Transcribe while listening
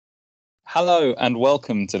Hello and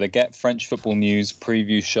welcome to the Get French Football News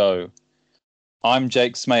preview show. I'm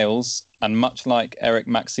Jake Smales, and much like Eric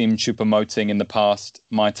Maxime Choupo-Moting in the past,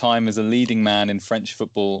 my time as a leading man in French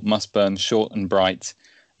football must burn short and bright,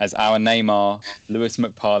 as our Neymar, Lewis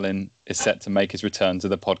McParlin, is set to make his return to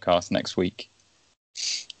the podcast next week.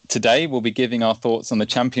 Today, we'll be giving our thoughts on the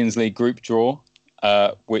Champions League group draw,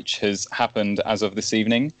 which has happened as of this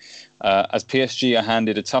evening, as PSG are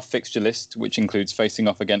handed a tough fixture list, which includes facing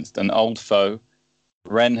off against an old foe.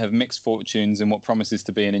 Rennes have mixed fortunes in what promises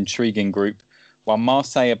to be an intriguing group, while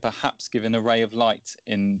Marseille are perhaps given a ray of light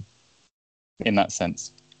in that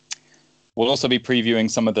sense. We'll also be previewing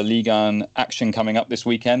some of the Ligue 1 action coming up this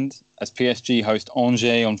weekend, as PSG host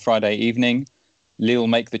Angers on Friday evening, Lille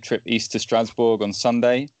make the trip east to Strasbourg on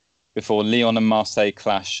Sunday, before Lyon and Marseille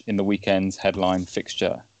clash in the weekend's headline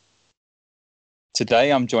fixture.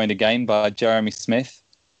 Today, I'm joined again by Jeremy Smith.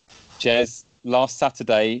 Jez, last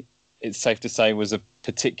Saturday, it's safe to say, was a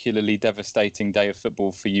particularly devastating day of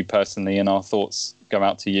football for you personally, and our thoughts go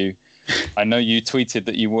out to you. I know you tweeted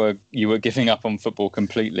that you were giving up on football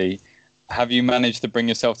completely. Have you managed to bring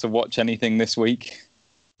yourself to watch anything this week?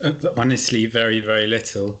 Honestly, very, very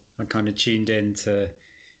little. I kind of tuned in to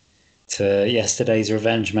yesterday's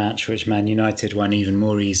revenge match, which Man United won even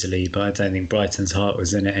more easily, but I don't think Brighton's heart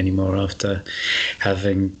was in it anymore after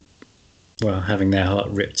having their heart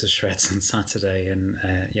ripped to shreds on Saturday, and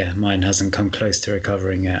mine hasn't come close to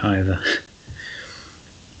recovering yet either.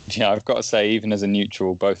 Yeah, I've got to say, even as a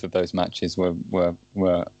neutral, both of those matches were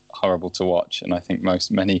horrible to watch, and I think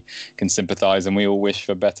many can sympathise, and we all wish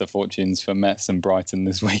for better fortunes for Metz and Brighton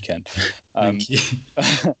this weekend. Thank you.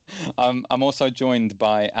 I'm also joined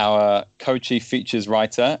by our co-chief features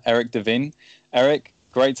writer, Eric Devine. Eric,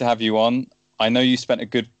 great to have you on. I know you spent a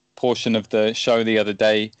good portion of the show the other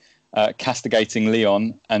day castigating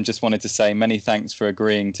Lyon, and just wanted to say many thanks for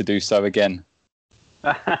agreeing to do so again.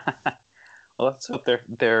 Well, let's hope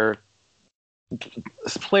their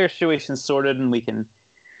player situation sorted, and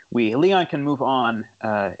Lyon can move on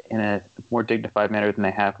in a more dignified manner than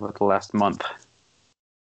they have over the last month.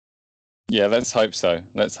 Yeah, let's hope so.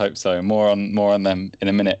 More on them in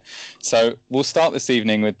a minute. So we'll start this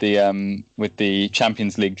evening with the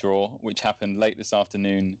Champions League draw, which happened late this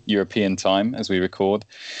afternoon European time as we record.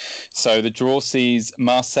 So the draw sees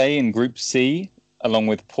Marseille in Group C, along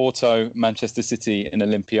with Porto, Manchester City, and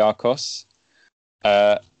Olympiacos.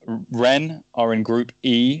 Rennes are in Group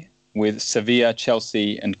E, with Sevilla,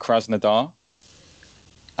 Chelsea and Krasnodar.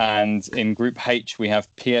 And in Group H, we have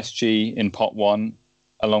PSG in Pot 1,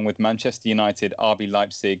 along with Manchester United, RB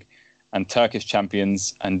Leipzig, and Turkish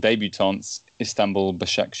champions and debutants, Istanbul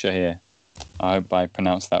Başakşehir. I hope I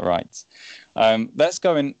pronounced that right. Let's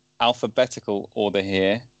go in alphabetical order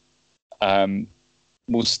here.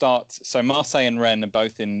 We'll start. So Marseille and Rennes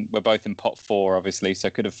were both in Pot 4, obviously, so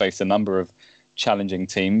could have faced a number of challenging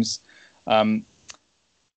teams.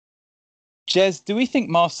 Jez, do we think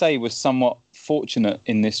Marseille was somewhat fortunate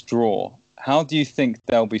in this draw? How do you think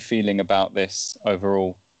they'll be feeling about this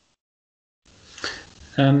overall?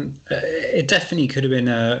 It definitely could have been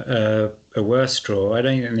a worse draw. I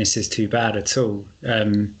don't think this is too bad at all.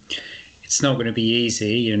 It's not going to be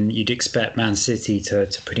easy, and you'd expect Man City to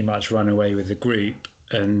pretty much run away with the group.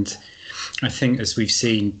 And I think, as we've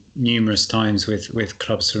seen numerous times with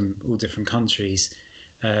clubs from all different countries,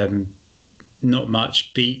 not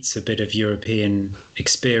much beats a bit of European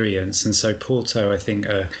experience. And so Porto, I think,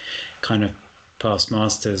 are kind of past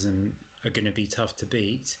masters and are going to be tough to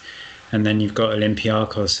beat. And then you've got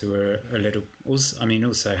Olympiacos, who are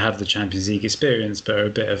also have the Champions League experience, but are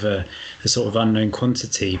a bit of a sort of unknown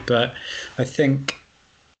quantity. But I think,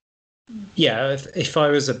 if I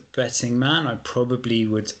was a betting man, I probably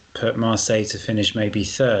would put Marseille to finish maybe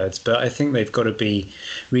third. But I think they've got to be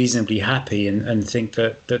reasonably happy and think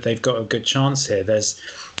that they've got a good chance here.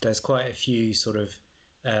 There's quite a few sort of,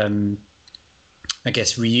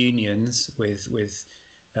 reunions with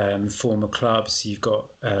former clubs. You've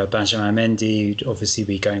got Benjamin Mendy, who'd obviously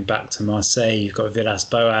be going back to Marseille. You've got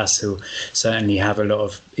Villas-Boas, who certainly have a lot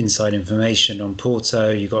of inside information on Porto.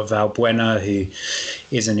 You've got Valbuena, who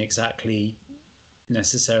isn't exactly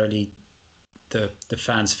necessarily the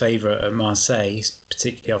fans' favourite at Marseille,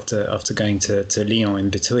 particularly after going to Lyon in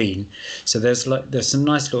between. So there's some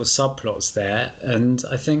nice little subplots there, and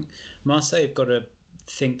I think Marseille have got to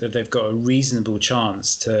think that they've got a reasonable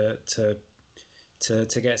chance to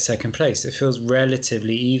get second place. It feels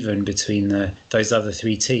relatively even between those other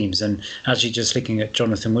three teams. And actually, just looking at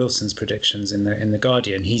Jonathan Wilson's predictions in the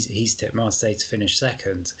Guardian, he's tipped Marseille to finish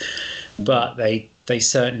second, but they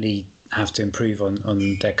certainly have to improve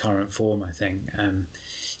on their current form, I think.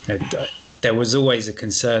 there was always a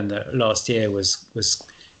concern that last year was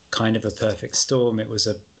kind of a perfect storm. It was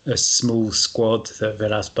a small squad that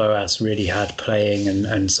Villas-Boas really had playing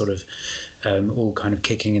and sort of all kind of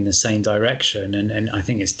kicking in the same direction. And I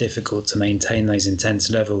think it's difficult to maintain those intense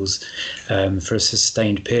levels for a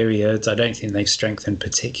sustained period. I don't think they've strengthened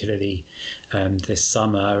particularly this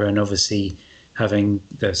summer. And obviously having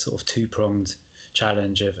the sort of two-pronged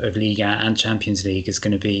challenge of Liga and Champions League is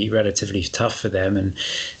going to be relatively tough for them. And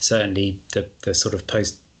certainly the sort of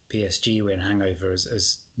post-PSG win hangover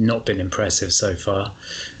has not been impressive so far.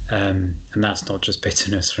 And that's not just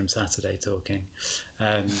bitterness from Saturday talking.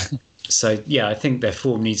 So, yeah, I think their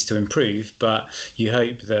form needs to improve, but you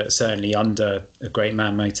hope that certainly under a great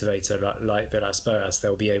man motivator like Villas-Boas,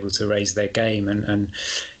 they'll be able to raise their game and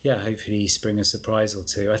hopefully spring a surprise or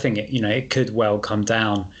two. I think, it could well come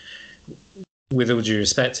down, with all due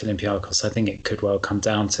respect to Olympiacos, I think it could well come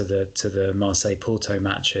down to the Marseille-Porto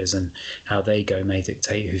matches, and how they go may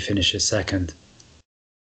dictate who finishes second.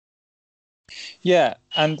 Yeah,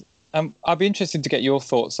 and I'd be interested to get your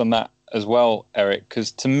thoughts on that as well, Eric,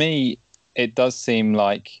 because to me it does seem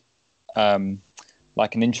like an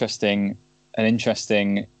interesting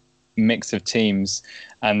mix of teams.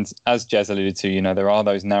 And as Jez alluded to, there are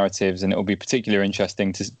those narratives, and it will be particularly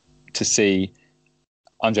interesting to see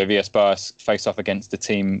Andre Villas-Boas face off against the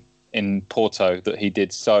team in Porto that he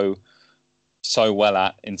did so well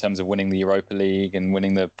at, in terms of winning the Europa League and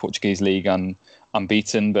winning the Portuguese league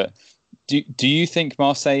unbeaten. But do you think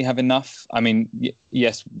Marseille have enough? I mean,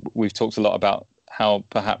 yes, we've talked a lot about how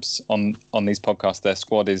perhaps on these podcasts their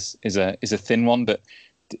squad is a thin one, but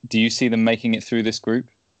do you see them making it through this group?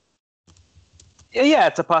 Yeah,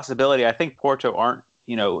 it's a possibility. I think Porto aren't.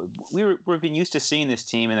 We've been used to seeing this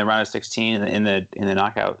team in the round of 16 in the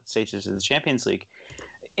knockout stages of the Champions League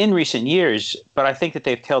in recent years, but I think that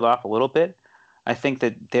they've tailed off a little bit. I think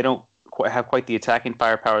that they don't have quite the attacking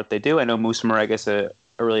firepower that they do. I know Moussa Marega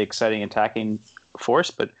a really exciting attacking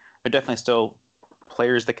force, but they're definitely still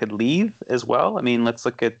players that could leave as well. I mean, let's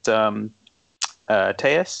look at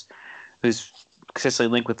Tejas, who's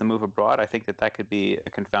consistently linked with the move abroad. I think that could be a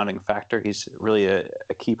confounding factor. He's really a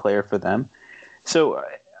key player for them. So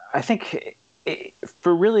I think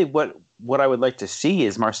for really what I would like to see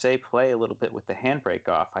is Marseille play a little bit with the handbrake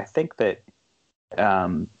off. I think that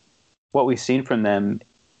what we've seen from them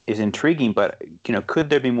is intriguing, but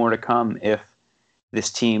could there be more to come if this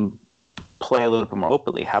team play a little bit more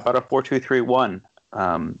openly? How about a 4-2-3-1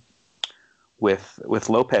 with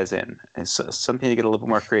Lopez in? It's something to get a little bit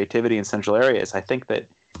more creativity in central areas. I think that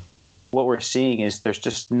what we're seeing is there's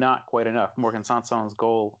just not quite enough. Morgan Sanson's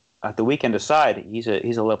goal at the weekend aside, he's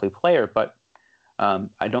a lovely player, but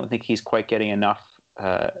I don't think he's quite getting enough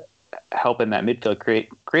help in that midfield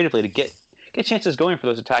creatively to get chances going for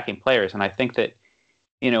those attacking players. And I think that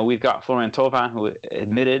we've got Florian Thauvin, who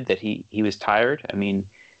admitted that he was tired. I mean,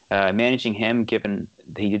 managing him, given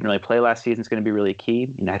that he didn't really play last season, is going to be really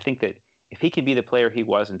key. And I think that if he can be the player he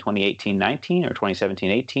was in 2018-19 or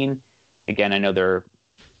 2017-18, again, I know there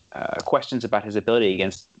are questions about his ability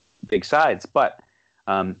against big sides, but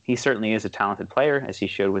he certainly is a talented player, as he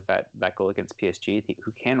showed with that goal against PSG,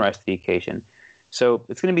 who can rise to the occasion. So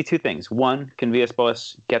it's going to be two things. One, can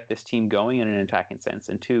Villas-Boas get this team going in an attacking sense?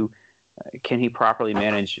 And two, can he properly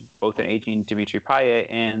manage both an aging Dimitri Payet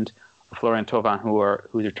and Florian Thauvin,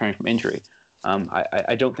 who's returning from injury?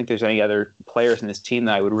 I don't think there's any other players in this team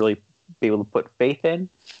that I would really be able to put faith in.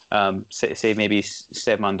 Say maybe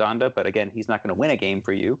Seb Mandanda, but again, he's not going to win a game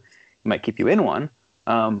for you. He might keep you in one.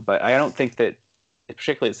 But I don't think that,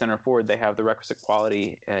 particularly at center forward, they have the requisite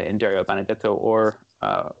quality in Dario Benedetto or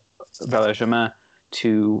Valère Germain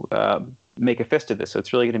to make a fist of this. So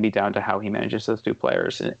it's really going to be down to how he manages those two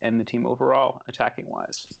players and the team overall, attacking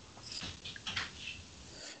wise.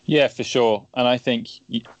 Yeah, for sure. And I think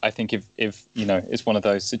if it's one of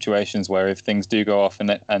those situations where if things do go off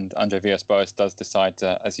and Andre Villas-Boas does decide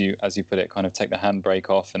to, as you put it, kind of take the handbrake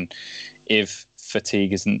off, and if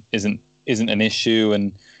fatigue isn't an issue,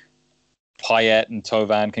 and Payet and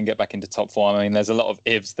Thauvin can get back into top form. I mean, there's a lot of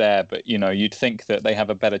ifs there, but you'd think that they have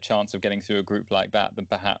a better chance of getting through a group like that than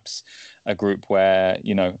perhaps a group where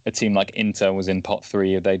a team like Inter was in pot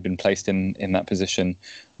 3 if they'd been placed in that position,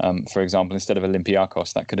 for example, instead of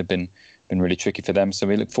Olympiacos. That could have been really tricky for them. So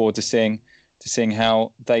we look forward to seeing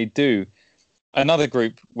how they do. Another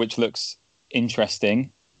group which looks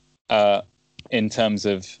interesting in terms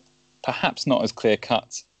of perhaps not as clear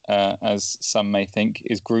cut as some may think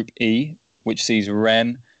is Group E, which sees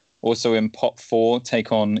Rennes also in pot 4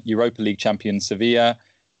 take on Europa League champion Sevilla,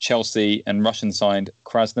 Chelsea, and Russian-signed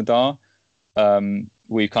Krasnodar.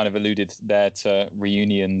 we've kind of alluded there to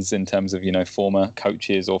reunions in terms of, former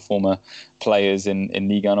coaches or former players in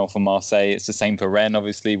Ligue 1 or for Marseille. It's the same for Rennes,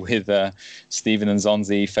 obviously, with Steven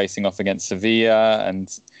Nzonzi facing off against Sevilla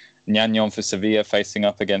and Gnagnon for Sevilla facing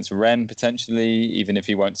up against Rennes potentially, even if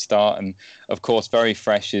he won't start. And of course, very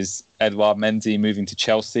fresh is Edouard Mendy moving to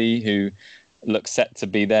Chelsea, who looks set to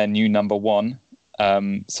be their new number one.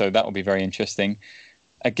 So that will be very interesting.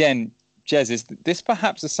 Again, Jez, is this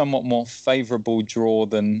perhaps a somewhat more favourable draw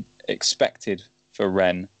than expected for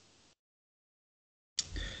Rennes?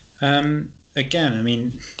 Again, I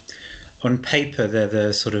mean, on paper, they're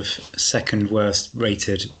the sort of second worst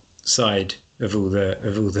rated side of all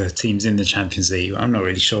the teams in the Champions League. I'm not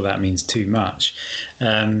really sure that means too much.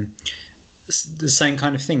 The same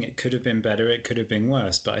kind of thing. It could have been better. It could have been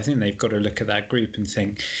worse. But I think they've got to look at that group and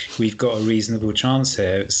think we've got a reasonable chance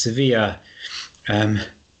here. Sevilla.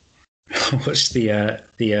 Watched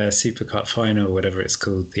the Super Cup final, whatever it's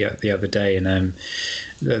called, the other day, and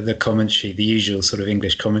the commentary, the usual sort of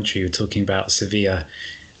English commentary, were talking about Sevilla.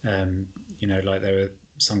 Like they were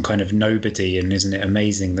some kind of nobody, and isn't it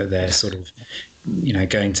amazing that they're sort of,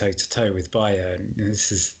 going toe to toe with Bayer, and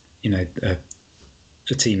this is,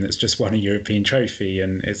 a team that's just won a European trophy,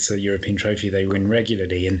 and it's a European trophy they win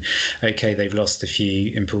regularly. And okay, they've lost a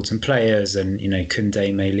few important players, and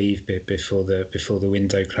Koundé may leave before the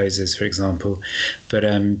window closes, for example. But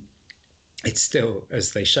it's still,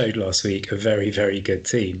 as they showed last week, a very, very good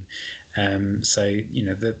team. They're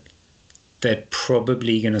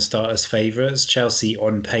probably going to start as favourites. Chelsea,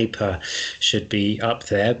 on paper, should be up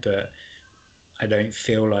there, but I don't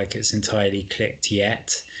feel like it's entirely clicked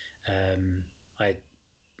yet.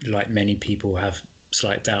 Like many people, have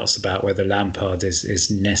slight doubts about whether Lampard is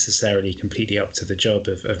necessarily completely up to the job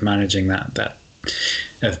of managing that.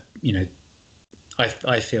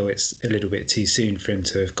 I feel it's a little bit too soon for him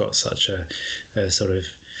to have got such a sort of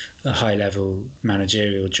a high level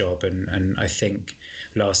managerial job, and I think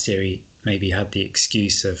last year he maybe had the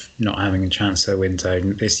excuse of not having a transfer window,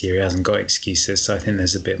 and this year he hasn't got excuses, so I think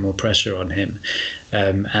there's a bit more pressure on him.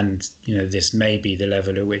 And this may be the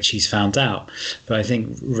level at which he's found out. But I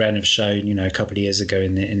think Rennes have shown, a couple of years ago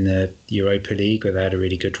in the Europa League, where they had a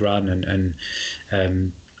really good run and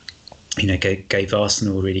gave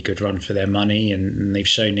Arsenal a really good run for their money, and they've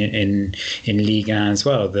shown it in Ligue 1 as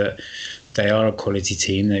well, that they are a quality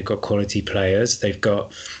team. They've got quality players. They've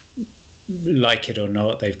got, like it or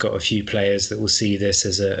not, they've got a few players that will see this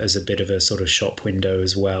as a bit of a sort of shop window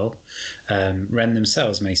as well. Rennes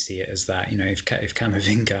themselves may see it as that. If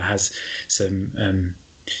Camavinga has some,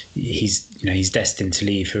 he's destined to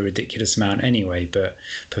leave for a ridiculous amount anyway, but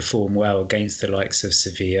perform well against the likes of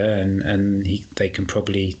Sevilla, and they can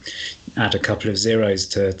probably add a couple of zeros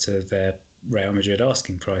to their Real Madrid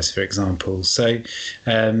asking price, for example. So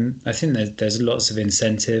I think there's lots of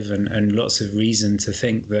incentive and lots of reason to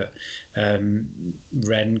think that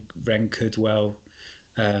Rennes could well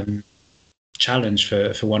challenge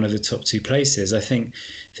for one of the top two places. I think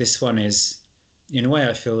this one is, in a way,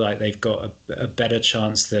 I feel like they've got a better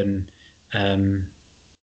chance than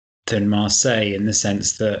Marseille, in the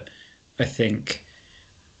sense that I think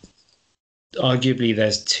arguably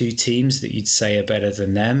there's two teams that you'd say are better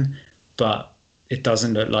than them, but it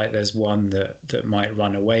doesn't look like there's one that might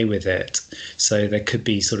run away with it. So there could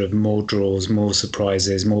be sort of more draws, more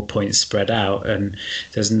surprises, more points spread out, and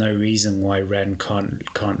there's no reason why Rennes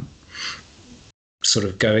can't sort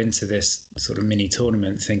of go into this sort of mini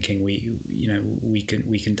tournament thinking we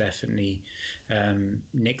can definitely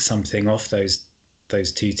nick something off those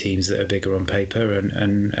two teams that are bigger on paper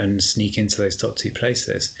and sneak into those top two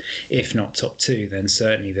places. If not top two, then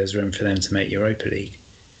certainly there's room for them to make Europa League.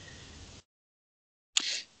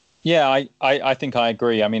 Yeah, I think I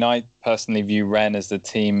agree. I mean, I personally view Rennes as the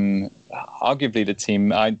team, arguably the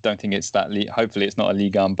team. I don't think it's that. Hopefully, it's not a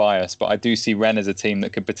Ligue 1 bias, but I do see Rennes as a team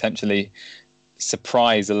that could potentially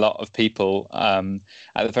surprise a lot of people,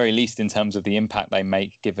 at the very least in terms of the impact they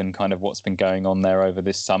make, given kind of what's been going on there over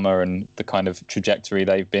this summer and the kind of trajectory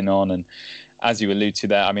they've been on. And as you allude to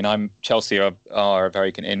there, I mean, Chelsea are a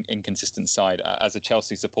very inconsistent side. As a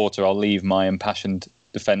Chelsea supporter, I'll leave my impassioned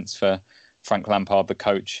defence for Frank Lampard, the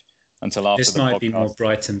coach, until after this the podcast. This might be more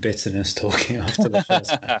Brighton bitterness talking after the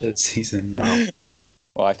first match of the season.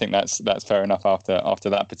 Well, I think that's fair enough after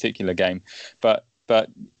that particular game. But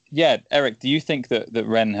yeah, Eric, do you think that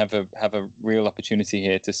Rennes have a real opportunity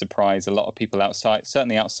here to surprise a lot of people outside,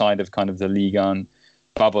 certainly outside of kind of the Ligue 1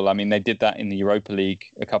 bubble? I mean, they did that in the Europa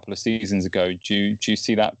League a couple of seasons ago. Do you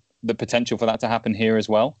see that the potential for that to happen here as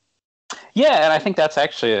well? Yeah, and I think that's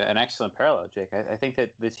actually an excellent parallel, Jake. I think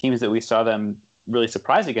that the teams that we saw them really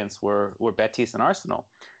surprise against were Betis and Arsenal.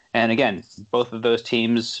 And again, both of those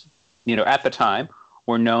teams, at the time,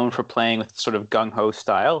 were known for playing with sort of gung-ho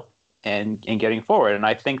style and getting forward. And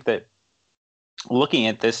I think that looking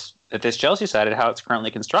at this Chelsea side and how it's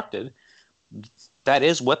currently constructed, that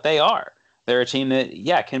is what they are. They're a team that,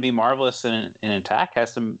 can be marvelous in attack,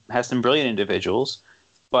 has some brilliant individuals,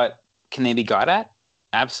 but can they be got at?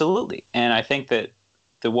 Absolutely. And I think that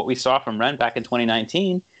what we saw from Rennes back in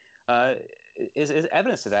 2019 is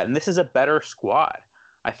evidence of that. And this is a better squad.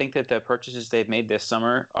 I think that the purchases they've made this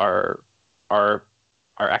summer are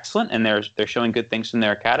excellent, and they're showing good things from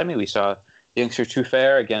their academy. We saw youngster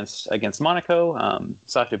Truffert against Monaco,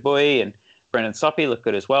 Sacha Boey and Brendan Soppy look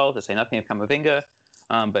good as well, to say nothing of Camavinga.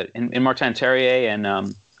 But in Martin Terrier and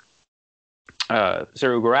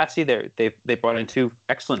Serhou Guirassy, they brought in two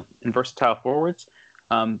excellent and versatile forwards.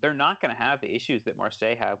 They're not going to have the issues that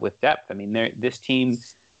Marseille have with depth. I mean, this team,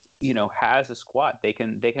 has a squad. They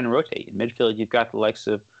can rotate. In midfield, you've got the likes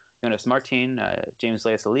of Jonas Martin, James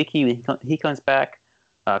Leia-Saliki when he comes back,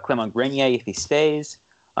 Clement Grenier if he stays.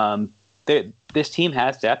 This team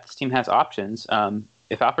has depth. This team has options.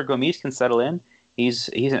 If Alfred Gomis can settle in, he's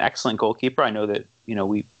an excellent goalkeeper. I know that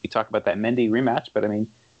we talked about that Mendy rematch, but I mean,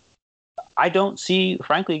 I don't see,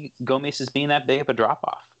 frankly, Gomis as being that big of a drop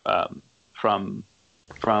off from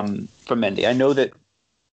Mendy. I know that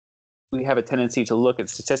we have a tendency to look at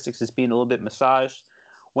statistics as being a little bit massaged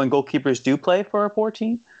when goalkeepers do play for a poor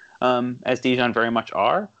team, as Dijon very much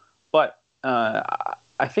are. But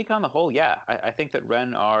I think on the whole, I think that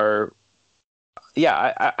Rennes are.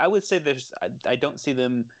 I would say I don't see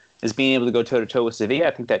them as being able to go toe to toe with Sevilla.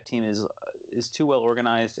 I think that team is too well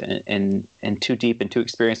organized and too deep and too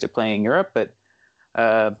experienced at playing in Europe. But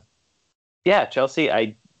Chelsea,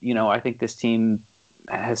 I think this team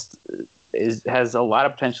has a lot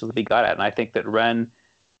of potential to be got at, and I think that Rennes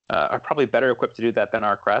are probably better equipped to do that than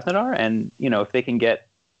our Krasnodar. And if they can get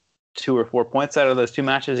 2 or 4 points out of those two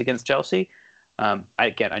matches against Chelsea, I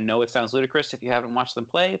know it sounds ludicrous if you haven't watched them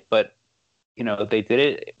play, but they did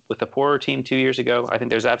it with a poorer team 2 years ago. I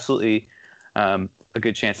think there's absolutely a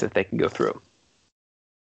good chance that they can go through.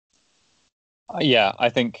 I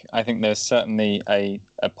think there's certainly a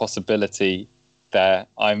possibility there.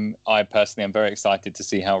 I personally am very excited to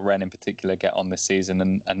see how Rennes in particular get on this season,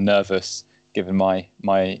 and nervous given my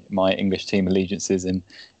English team allegiances in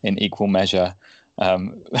equal measure.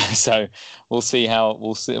 So we'll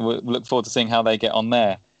look forward to seeing how they get on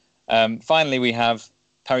there. Finally, we have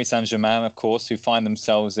Paris Saint-Germain, of course, who find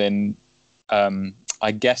themselves in,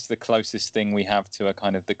 I guess, the closest thing we have to a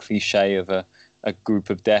kind of the cliche of a group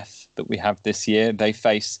of death that we have this year. They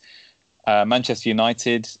face Manchester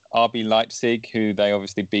United, RB Leipzig, who they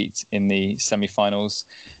obviously beat in the semi-finals,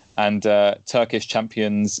 and Turkish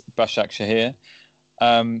champions Başakşehir.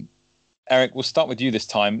 Eric, we'll start with you this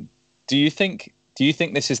time. Do you think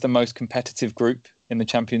this is the most competitive group in the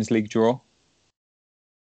Champions League draw?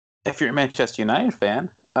 If you're a Manchester United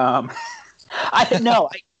fan,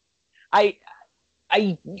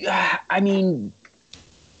 mean,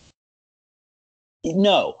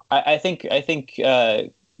 no. I think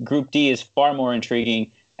Group D is far more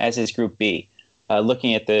intriguing, as is Group B.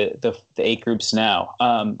 Looking at the 8 groups now,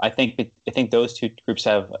 I think those two groups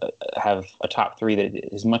have a top 3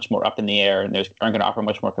 that is much more up in the air and are going to offer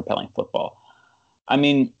much more compelling football. I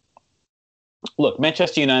mean, look,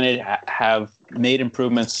 Manchester United have made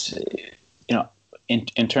improvements,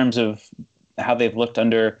 in terms of how they've looked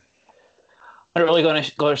under Ole Gunnar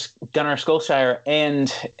Solskjaer,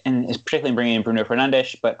 and particularly bringing in Bruno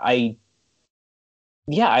Fernandes. But I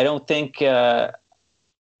don't think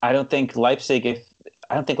Leipzig.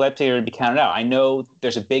 I don't think Leipzig are to be counted out. I know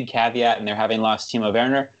there's a big caveat in their having lost Timo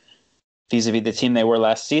Werner vis-a-vis the team they were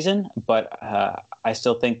last season, but I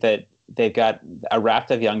still think that they've got a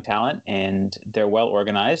raft of young talent and they're well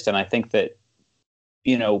organized. And I think that,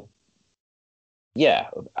 I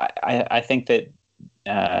think that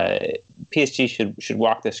PSG should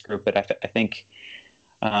walk this group, but I think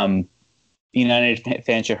United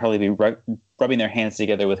fans should hardly be rubbing their hands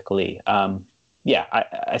together with Khalid.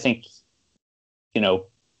 I think,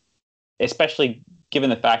 especially given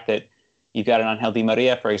the fact that you've got an Angel Di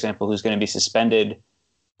Maria, for example, who's going to be suspended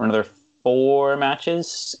for another 4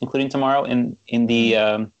 matches, including tomorrow in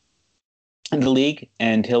the league,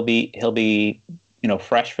 and he'll be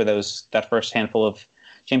fresh for that first handful of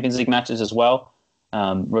Champions League matches as well.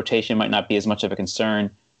 Rotation might not be as much of a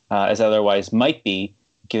concern as otherwise might be,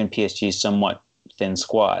 given PSG's somewhat thin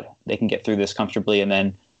squad. They can get through this comfortably and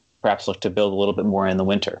then perhaps look to build a little bit more in the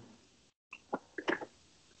winter.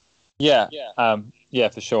 Yeah,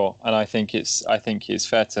 for sure. And I think it's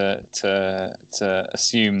fair to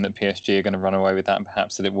assume that PSG are going to run away with that, and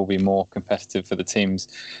perhaps that it will be more competitive for the teams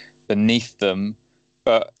beneath them.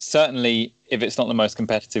 But certainly, if it's not the most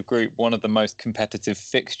competitive group, one of the most competitive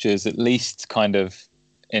fixtures, at least kind of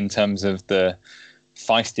in terms of the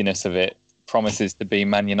feistiness of it, promises to be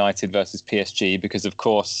Man United versus PSG, because of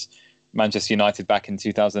course Manchester United back in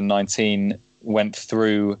 2019 went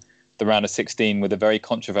through the round of 16 with a very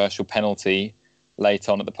controversial penalty late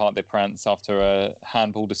on at the Parc des Princes after a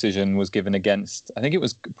handball decision was given against, I think it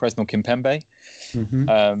was Presnel Kimpembe.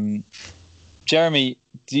 Mm-hmm. Jeremy,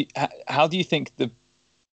 how do you think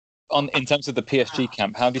in terms of the PSG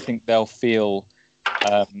camp, how do you think they'll feel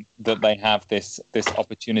that they have this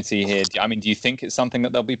opportunity here? I mean, do you think it's something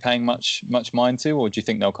that they'll be paying much mind to, or do you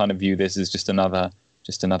think they'll kind of view this as just another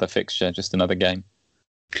fixture, just another game?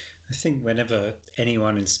 I think whenever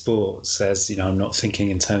anyone in sport says, I'm not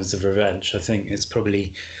thinking in terms of revenge, I think it's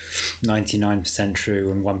probably 99% true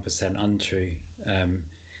and 1% untrue.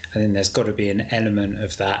 I think there's got to be an element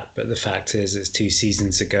of that, but the fact is, it's 2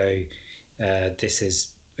 seasons ago. This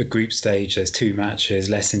is a group stage. There's 2 matches,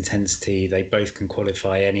 less intensity. They both can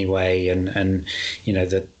qualify anyway, and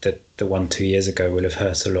the 1 2 years ago will have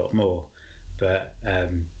hurt a lot more. But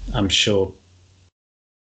I'm sure,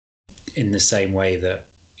 in the same way that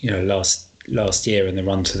last year in the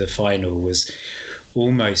run to the final was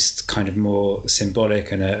almost kind of more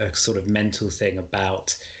symbolic and a sort of mental thing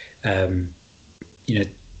about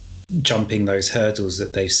jumping those hurdles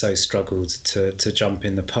that they've so struggled to jump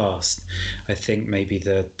in the past. I think maybe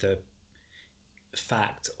the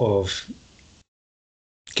fact of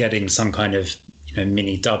getting some kind of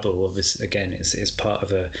mini double, obviously, again, is part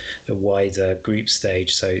of a wider group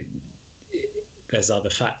stage, so there's other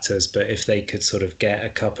factors, but if they could sort of get a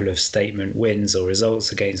couple of statement wins or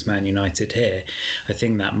results against Man United here, I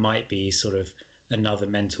think that might be sort of another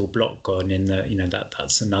mental block gone, in that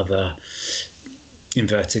that's another,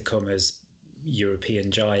 inverted commas,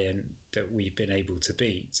 European giant that we've been able to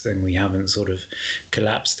beat, and we haven't sort of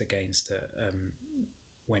collapsed against it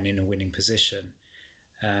when in a winning position.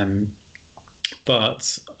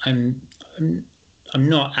 But I'm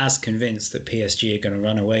not as convinced that PSG are going to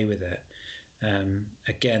run away with it.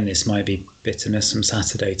 Again, this might be bitterness from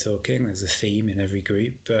Saturday talking. There's a theme in every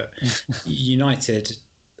group, but United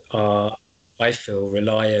are, I feel,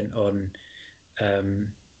 reliant on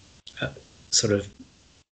sort of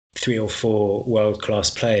 3 or 4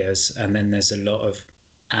 world-class players, and then there's a lot of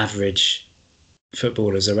average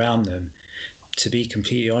footballers around them. To be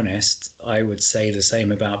completely honest, I would say the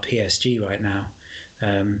same about PSG right now.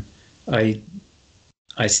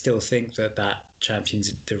 I still think that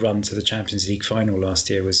the run to the Champions League final last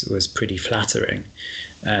year was pretty flattering,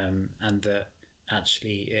 and that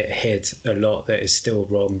actually it hid a lot that is still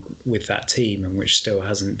wrong with that team and which still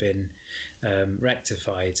hasn't been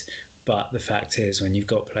rectified. But the fact is, when you've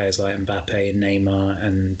got players like Mbappe and Neymar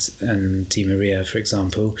and Di Maria, for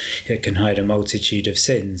example, it can hide a multitude of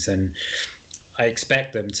sins, and I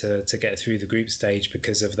expect them to get through the group stage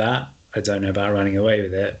because of that. I don't know about running away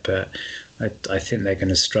with it, but I think they're going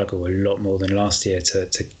to struggle a lot more than last year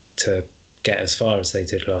to get as far as they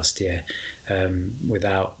did last year,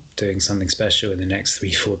 without doing something special in the next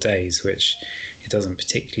 3-4 days, which it doesn't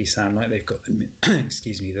particularly sound like they've got the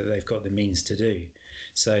that they've got the means to do.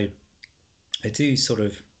 So I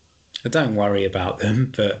don't worry about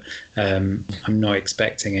them, but I'm not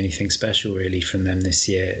expecting anything special really from them this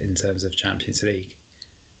year in terms of Champions League.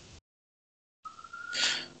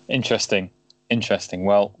 Interesting.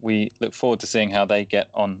 Well, we look forward to seeing how they get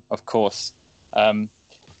on, of course. And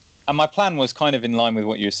my plan was kind of in line with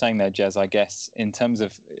what you were saying there, Jez, I guess, in terms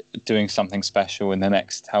of doing something special in the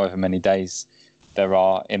next however many days there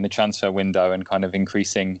are in the transfer window, and kind of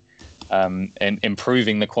increasing and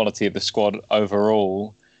improving the quality of the squad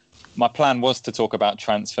overall. My plan was to talk about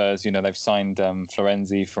transfers. They've signed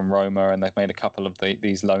Florenzi from Roma, and they've made a couple of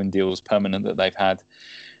these loan deals permanent that they've had,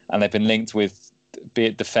 and they've been linked with, be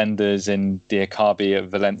it defenders in Diakabi at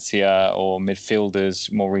Valencia or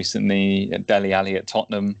midfielders more recently at Dele Alli at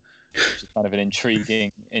Tottenham, which is kind of an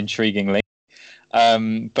intriguing link.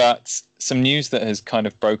 But some news that has kind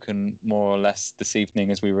of broken more or less this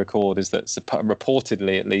evening as we record is that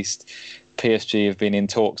reportedly, at least, PSG have been in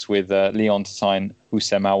talks with Lyon to sign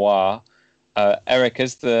Houssem Aouar. Eric,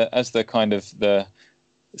 as the kind of the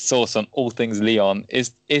source on all things Lyon,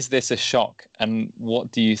 is this a shock? And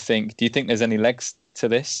what do you think? Do you think there's any legs to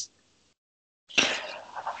this?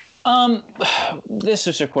 This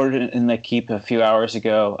was recorded in L'Equipe a few hours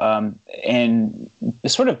ago, and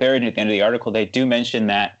it's sort of buried at the end of the article. They do mention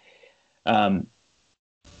that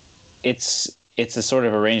it's a sort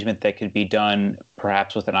of arrangement that could be done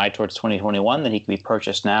perhaps with an eye towards 2021, that he could be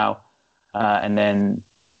purchased now and then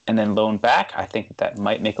loaned back. I think that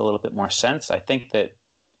might make a little bit more sense. I think that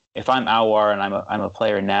if I'm Aouar and I'm a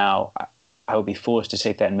player now, I would be foolish to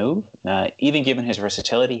take that move. Even given his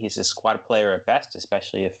versatility, he's a squad player at best,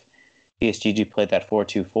 especially if PSG played that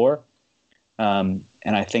 4-2-4. And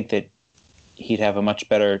I think that he'd have a much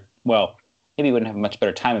better, well, maybe he wouldn't have a much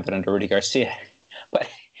better time of it under Rudy Garcia, but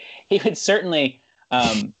he would certainly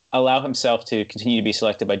allow himself to continue to be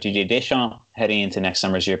selected by Didier Deschamps heading into next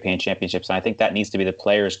summer's European Championships. And I think that needs to be the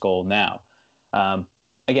player's goal now.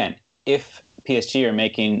 Again, if PSG are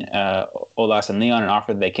making Aulas and Lyon an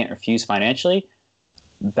offer that they can't refuse financially,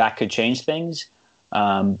 that could change things.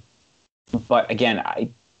 But again,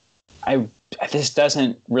 I this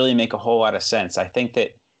doesn't really make a whole lot of sense. I think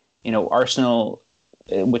that, Arsenal,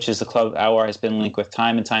 which is the club Aouar has been linked with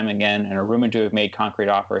time and time again, and are rumored to have made concrete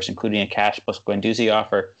offers, including a cash plus Guendouzi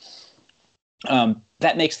offer,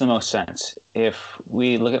 that makes the most sense. If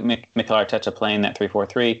we look at Mikel Arteta playing that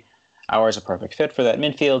 3-4-3, Aouar is a perfect fit for that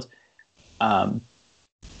midfield.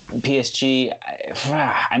 PSG,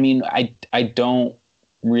 I don't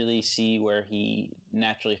really see where he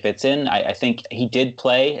naturally fits in. I think he did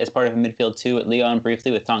play as part of a midfield two at Lyon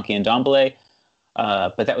briefly with Tanguy and Ndombele,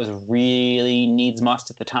 but that was really needs must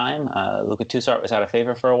at the time. Luka Toussaint was out of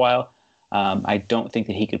favor for a while. I don't think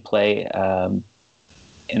that he could play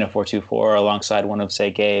in a 4-2-4 alongside one of, say,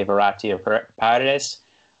 Gay, Verratti, or Paredes.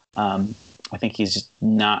 I think he's just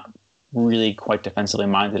not really quite defensively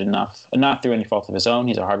minded enough, not through any fault of his own.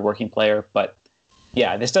 He's a hardworking player, but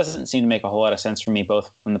yeah, this doesn't seem to make a whole lot of sense for me,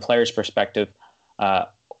 both from the player's perspective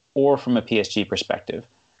or from a PSG perspective.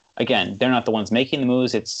 Again, they're not the ones making the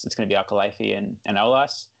moves. It's going to be Al-Khelaifi and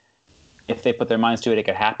Aulas. If they put their minds to it, it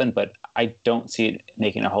could happen, but I don't see it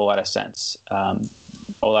making a whole lot of sense.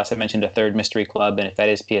 Aulas, I mentioned a third mystery club, and if that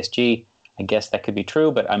is PSG, I guess that could be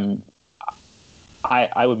true, but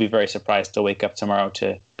I would be very surprised to wake up tomorrow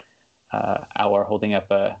to Aouar holding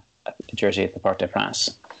up a jersey at the Parc des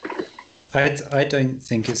Princes. I don't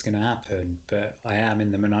think it's going to happen, but I am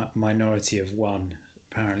in the minority of one,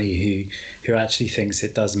 apparently, who actually thinks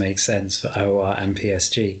it does make sense for Aouar and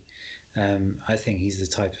PSG. I think he's the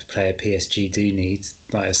type of player PSG do need.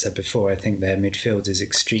 Like I said before, I think their midfield is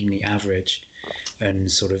extremely average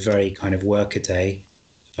and sort of very kind of workaday,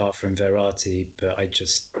 apart from Verratti. But I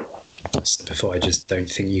just don't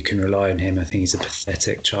think you can rely on him. I think he's a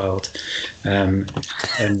pathetic child. And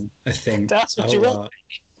I think that's what you really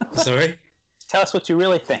think. Sorry? Tell us what you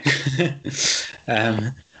really think.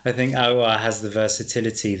 I think Aouar has the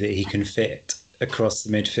versatility that he can fit across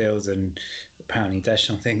the midfield, and apparently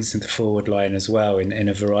Deschamps thinks in the forward line as well in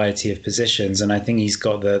a variety of positions. And I think he's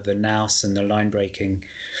got the nous and the line breaking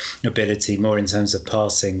ability more in terms of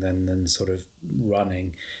passing than sort of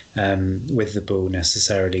running with the ball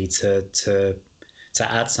necessarily to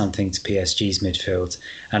add something to PSG's midfield.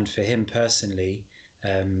 And for him personally,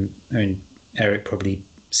 Eric probably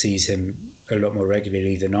sees him a lot more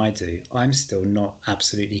regularly than I do. I'm still not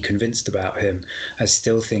absolutely convinced about him. I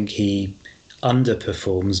still think he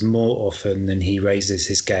underperforms more often than he raises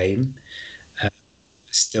his game. I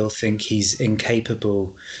still think he's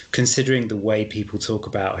incapable, considering the way people talk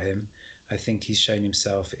about him. I think he's shown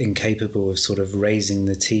himself incapable of sort of raising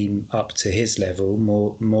the team up to his level.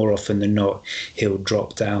 More often than not, he'll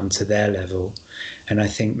drop down to their level. And I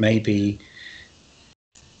think maybe,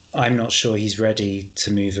 I'm not sure he's ready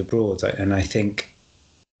to move abroad. And I think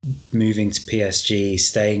moving to PSG,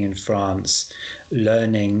 staying in France,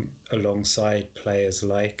 learning alongside players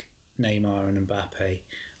like Neymar and Mbappe,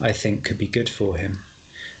 I think could be good for him.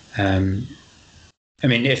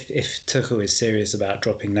 If Tuchel is serious about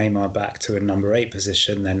dropping Neymar back to a number 8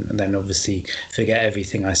 position, then obviously forget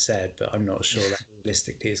everything I said, but I'm not sure that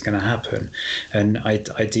realistically is going to happen. And I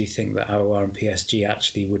do think that Aouar and PSG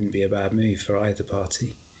actually wouldn't be a bad move for either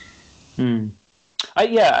party.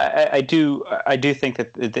 I do think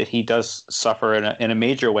that he does suffer in a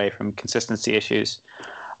major way from consistency issues.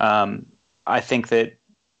 I think that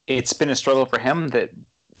it's been a struggle for him that,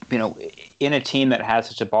 in a team that has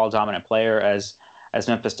such a ball dominant player as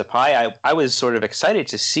Memphis Depay, I was sort of excited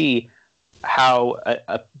to see how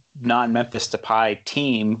a non-Memphis Depay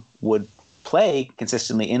team would play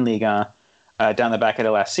consistently in Liga down the back of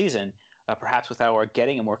the last season. Perhaps with Aouar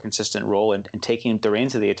getting a more consistent role and taking the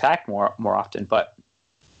reins of the attack more often. But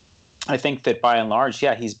I think that by and large,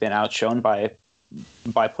 he's been outshone by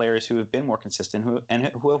players who have been more consistent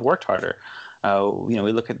who have worked harder. We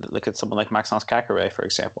look at someone like Maxence Caqueret, for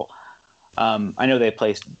example. I know they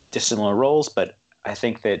play dissimilar roles, but I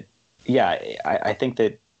think that I think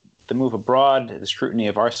that the move abroad, the scrutiny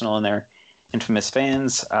of Arsenal and their infamous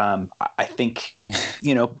fans, I think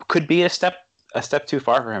could be a step too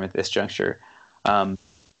far for him at this juncture.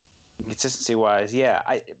 Consistency wise,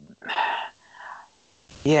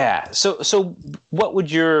 Yeah. So what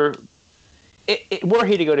would your were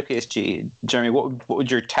he to go to PSG, Jeremy? What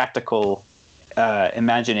would your tactical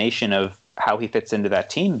imagination of how he fits into that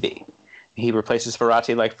team be? He replaces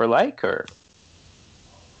Verratti like for like, or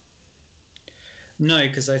No,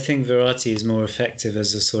 because I think Verratti is more effective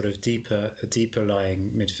as a sort of a deeper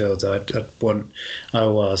lying midfielder. I'd want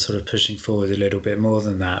Aouar sort of pushing forward a little bit more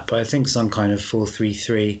than that. But I think some kind of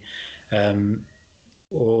 4-3-3,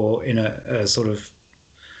 or in a sort of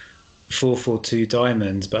 4-4-2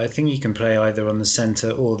 diamond. But I think you can play either on the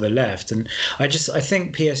centre or the left. And I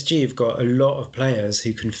think PSG have got a lot of players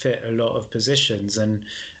who can fit a lot of positions, and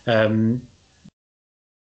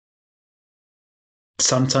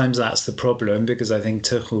sometimes that's the problem, because I think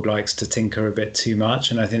Tuchel likes to tinker a bit too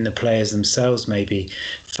much, and I think the players themselves maybe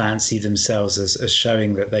fancy themselves as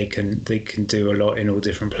showing that they can do a lot in all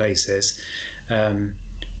different places.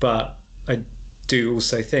 But I do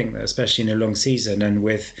also think that, especially in a long season and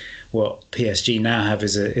with what PSG now have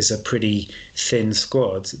is a pretty thin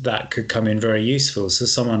squad, that could come in very useful. So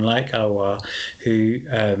someone like Aouar, who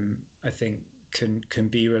I think can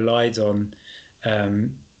be relied on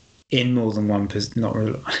in more than one position.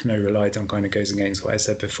 Relied on kind of goes against what I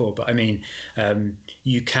said before, but I mean,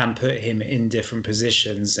 you can put him in different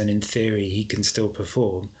positions, and in theory he can still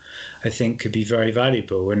perform. I think could be very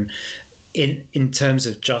valuable. And in terms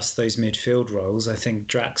of just those midfield roles, I think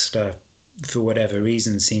Draxler, for whatever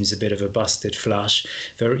reason, seems a bit of a busted flush.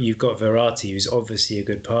 You've got Verratti, who's obviously a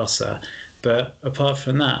good passer, but apart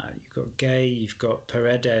from that, you've got Gay, you've got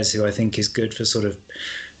Paredes, who I think is good for sort of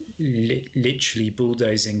literally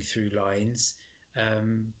bulldozing through lines.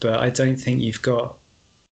 But I don't think you've got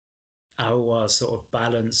our sort of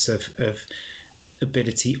balance of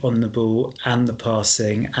ability on the ball and the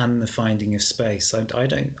passing and the finding of space.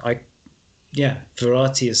 Verratti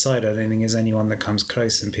aside, I don't think there's anyone that comes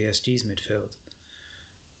close in PSG's midfield.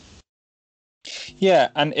 Yeah,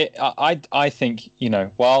 and I think,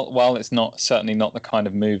 while it's certainly not the kind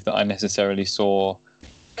of move that I necessarily saw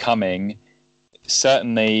coming,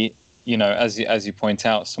 certainly, as you point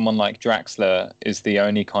out, someone like Draxler is the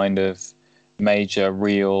only kind of major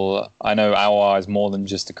real. I know Aouar is more than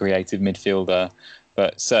just a creative midfielder,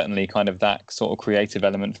 but certainly kind of that sort of creative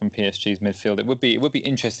element from PSG's midfield. It would be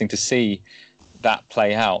interesting to see that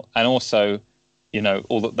play out, and also,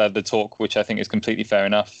 all the talk, which I think is completely fair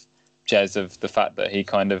enough, Jez, of the fact that he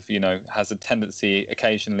kind of, has a tendency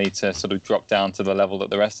occasionally to sort of drop down to the level that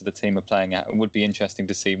the rest of the team are playing at. It would be interesting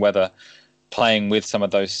to see whether playing with some of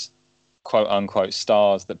those quote unquote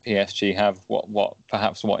stars that PSG have, what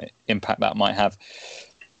impact that might have.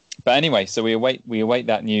 But anyway, so we await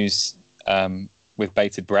that news with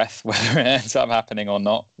bated breath. Whether it ends up happening or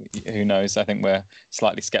not, who knows? I think we're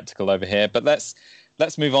slightly skeptical over here. But let's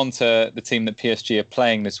move on to the team that PSG are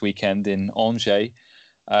playing this weekend in Angers.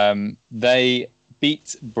 They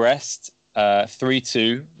beat Brest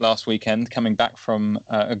 3-2 last weekend, coming back from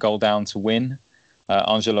a goal down to win.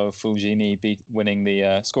 Angelo Fulgini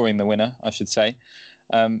scoring the winner, I should say.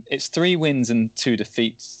 It's 3 wins and 2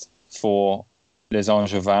 defeats for Les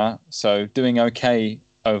Angevins, so doing okay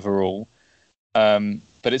overall. But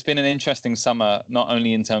it's been an interesting summer, not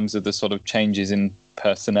only in terms of the sort of changes in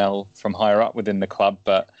personnel from higher up within the club,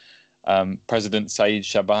 but President Saïd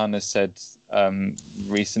Chaban has said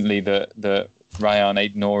recently that Rayhan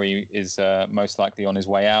Aït-Nouri is most likely on his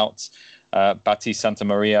way out. Baptiste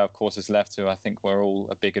Santamaria, of course, has left, who I think we're all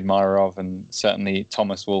a big admirer of, and certainly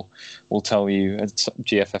Thomas will tell you,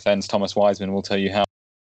 GFFN's Thomas Wiseman will tell you how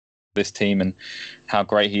this team and how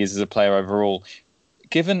great he is as a player overall.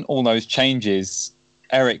 Given all those changes,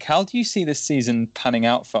 Eric, how do you see this season panning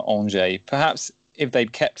out for Angers? Perhaps if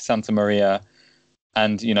they'd kept Santamaria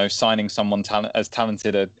and, signing someone as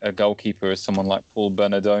talented a goalkeeper as someone like Paul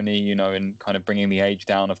Bernardoni, and kind of bringing the age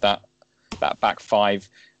down of that back five,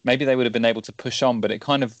 maybe they would have been able to push on. But it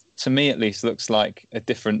kind of, to me at least, looks like a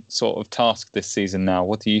different sort of task this season now.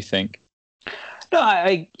 What do you think? No,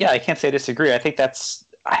 I can't say I disagree. I think I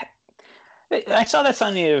saw that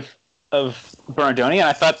signing of Bernardoni, and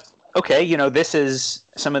I thought, okay, this is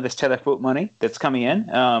some of this Telefoot money that's coming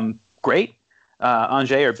in. Great.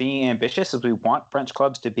 Angers are being ambitious, as we want French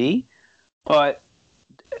clubs to be. But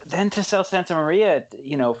then to sell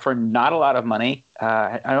Santamaria, for not a lot of money,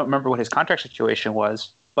 I don't remember what his contract situation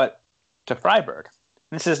was, but to Freiburg.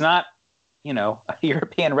 This is not, a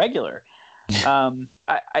European regular. I'm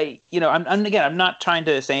not trying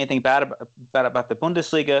to say anything bad about the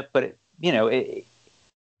Bundesliga, but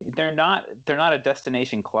they're not a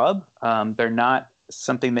destination club. They're not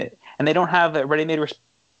something that, and they don't have a ready-made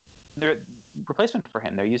replacement for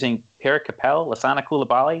him. They're using Pierre Capel, Lassana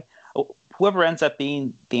Koulibaly, whoever ends up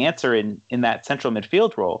being the answer in that central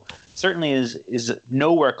midfield role certainly is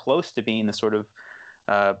nowhere close to being the sort of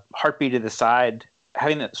heartbeat of the side,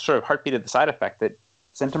 having that sort of heartbeat of the side effect that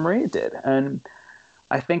Santa Maria did. And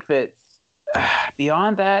I think that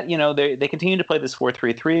beyond that, they continue to play this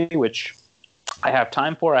 4-3-3, which I have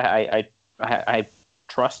time for. I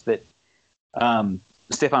trust that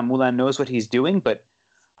Stéphane Moulin knows what he's doing, but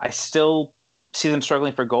I still see them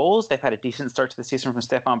struggling for goals. They've had a decent start to the season from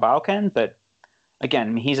Stefan Bauken, but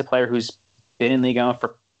again, he's a player who's been in Ligue 1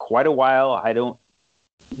 for quite a while. I don't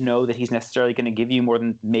know that he's necessarily going to give you more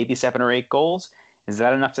than maybe 7 or 8 goals. Is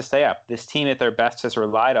that enough to stay up? This team at their best has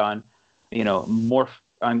relied on, more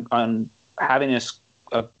on having a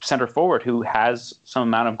center forward who has some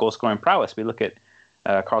amount of goal scoring prowess. We look at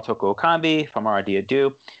Karl Toko Ekambi, Famara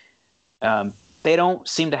Diédhiou. They don't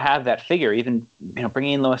seem to have that figure. Even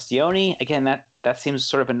bringing in Lois Dione, again, that seems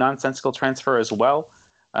sort of a nonsensical transfer as well.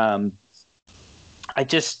 I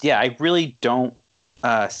really don't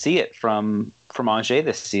see it from Angers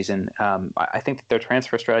this season. I think that their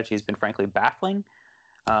transfer strategy has been frankly baffling.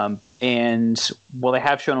 And while they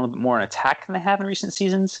have shown a little bit more in attack than they have in recent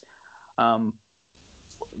seasons,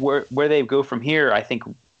 where they go from here, I think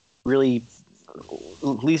really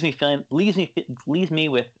leaves me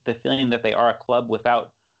with the feeling that they are a club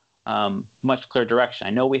without much clear direction. I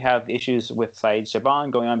know we have issues with Saïd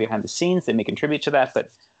Chaban going on behind the scenes that may contribute to that, but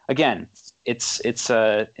again, it's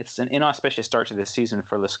an inauspicious start to this season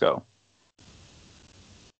for LSCO.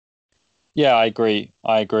 Yeah, I agree,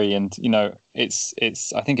 and it's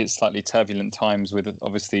I think it's slightly turbulent times with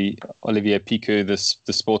obviously Olivier Picot,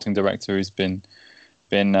 the sporting director, who's been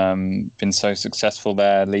so successful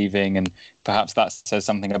there, leaving, and perhaps that says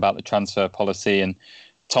something about the transfer policy. And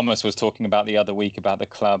Thomas was talking about the other week about the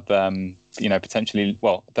club, potentially,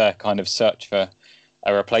 their kind of search for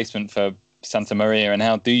a replacement for Santa Maria. And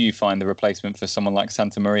how do you find the replacement for someone like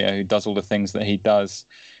Santa Maria, who does all the things that he does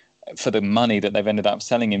for the money that they've ended up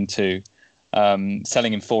selling him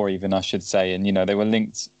for, even, I should say. And they were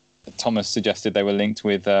linked. Thomas suggested they were linked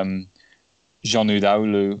with Jean-Nud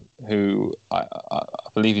Aoulou, who I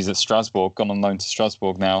believe he's at Strasbourg, gone on loan to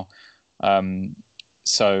Strasbourg now.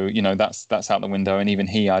 So that's out the window, and even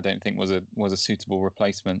he, I don't think, was a suitable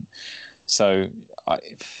replacement. So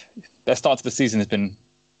their start to the season has been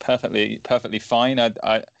perfectly fine.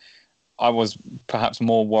 I was perhaps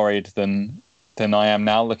more worried than I am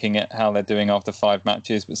now, looking at how they're doing after 5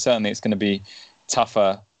 matches. But certainly, it's going to be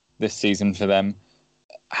tougher this season for them.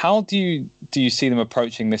 How do you see them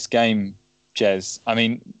approaching this game, Jez? I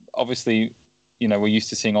mean, obviously, we're used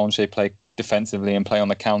to seeing Angers play defensively and play on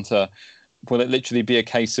the counter. Will it literally be a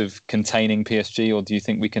case of containing PSG, or do you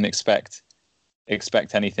think we can expect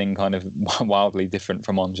anything kind of wildly different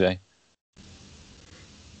from Angers?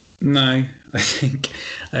 No, I think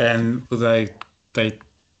although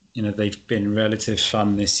they've been relative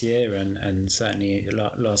fun this year, and certainly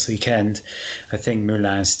last weekend, I think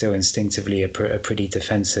Moulin is still instinctively a pretty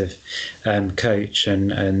defensive coach,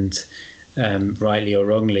 and rightly or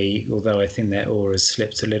wrongly, although I think their aura has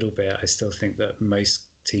slipped a little bit, I still think that most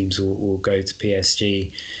teams will go to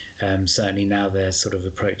PSG. Certainly now they're sort of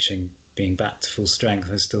approaching being back to full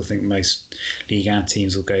strength. I still think most Ligue 1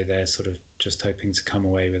 teams will go there sort of just hoping to come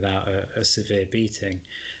away without a severe beating.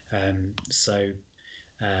 So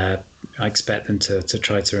I expect them to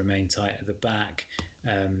try to remain tight at the back,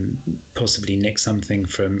 possibly nick something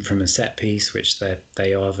from a set piece, which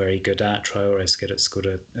they are very good at. Traoré scored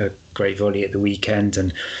a great volley at the weekend,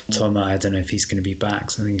 and Thomas, I don't know if he's going to be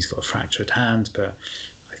back, so I think he's got a fractured hand. But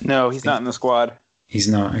no, he's not in the squad. He's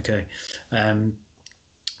not, okay.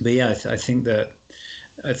 But yeah, I think they're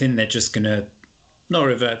just going to not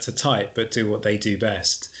revert to tight, but do what they do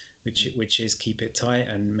best, which is keep it tight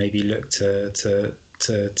and maybe look to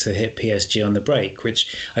hit PSG on the break,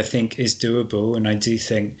 which I think is doable. And I do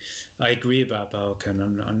think I agree about Bauken.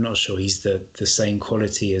 I'm not sure he's the same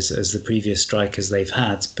quality as the previous strikers they've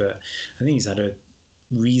had, but I think he's had a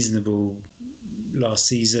reasonable last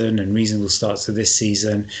season and reasonable starts to this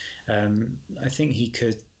season. I think he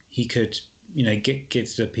could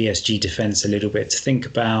give the PSG defence a little bit to think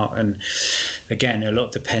about. And again, a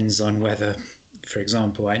lot depends on whether, for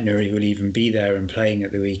example, Aït-Nouri will even be there and playing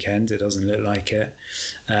at the weekend. It doesn't look like it.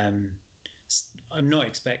 I'm not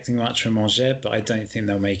expecting much from Angers, but I don't think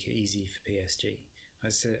they'll make it easy for PSG.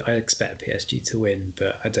 I expect PSG to win,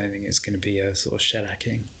 but I don't think it's going to be a sort of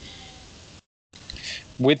shellacking.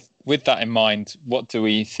 With that in mind, what do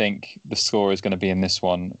we think the score is going to be in this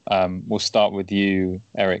one? We'll start with you,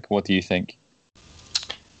 Eric. What do you think?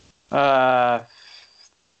 3-1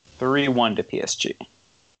 to PSG.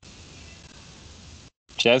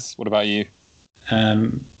 Jez, what about you?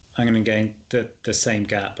 I'm going to go the same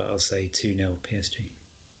gap, but I'll say 2-0 PSG.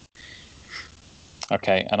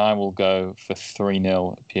 Okay, and I will go for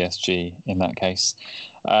 3-0 PSG in that case.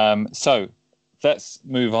 So let's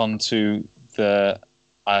move on to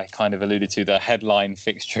I kind of alluded to the headline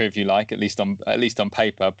fixture, if you like, at least on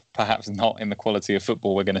paper, perhaps not in the quality of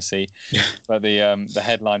football we're going to see. But the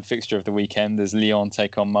headline fixture of the weekend is Lyon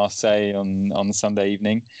take on Marseille on Sunday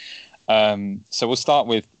evening. So we'll start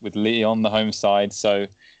with Lyon, the home side. So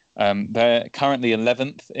they're currently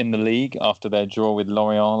 11th in the league after their draw with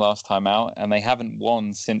Lorient last time out, and they haven't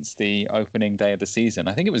won since the opening day of the season.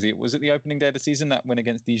 I think was it the opening day of the season, that win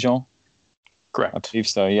against Dijon? Correct. I believe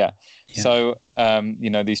so, yeah. So,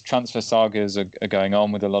 these transfer sagas are going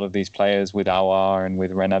on with a lot of these players, with Aouar and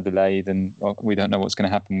with Reine Adelaide, and we don't know what's going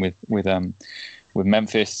to happen with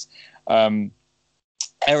Memphis.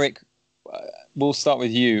 Eric, we'll start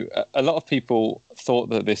with you. A lot of people thought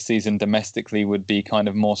that this season domestically would be kind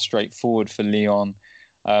of more straightforward for Lyon,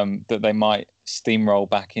 that they might steamroll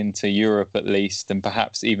back into Europe at least, and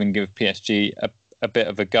perhaps even give PSG a bit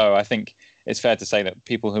of a go. I think it's fair to say that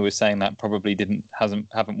people who were saying that probably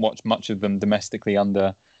haven't watched much of them domestically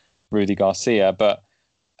under Rudy Garcia. But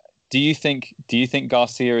do you think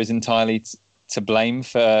Garcia is entirely to blame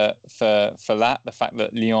for that? The fact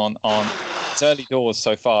that Lyon aren't, it's early doors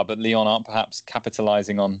so far, but Lyon aren't perhaps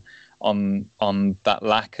capitalising on that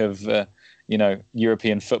lack of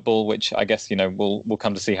European football, which I guess we'll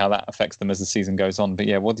come to see how that affects them as the season goes on. But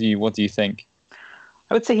yeah, what do you think?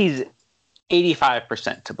 I would say he's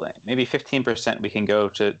 85% to blame. Maybe 15% we can go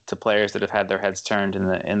to players that have had their heads turned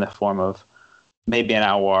in the form of maybe an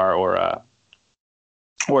Aouar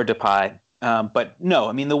or Depay. But no,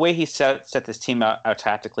 I mean, the way he set this team out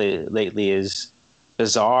tactically lately is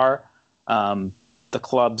bizarre. The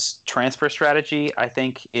club's transfer strategy, I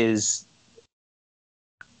think, is...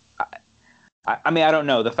 I mean, I don't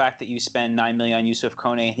know. The fact that you spend 9 million on Youssouf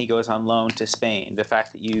Koné and he goes on loan to Spain. The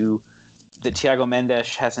fact that Thiago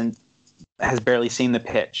Mendes has barely seen the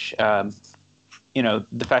pitch. The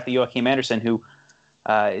fact that Joachim Andersen, who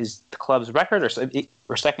is the club's record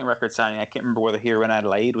or second record signing, I can't remember whether he or Reine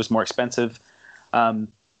Adelaide was more expensive,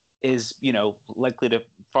 is likely to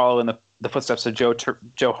follow in the footsteps of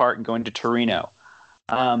Joe Hart and going to Torino.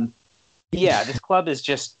 This club is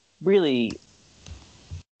just really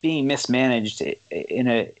being mismanaged in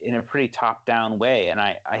a pretty top-down way, and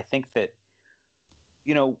I think that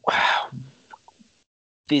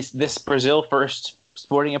this Brazil first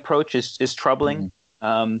sporting approach is troubling.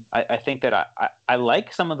 Mm-hmm. I think that I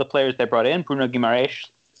like some of the players they brought in. Bruno Guimaraes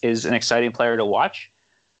is an exciting player to watch.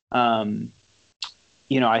 I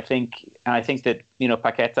think that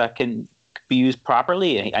Paqueta can be used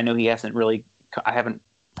properly. I know he hasn't really. I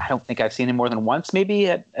don't think I've seen him more than once, maybe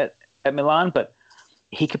at Milan, but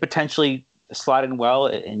he could potentially slot in well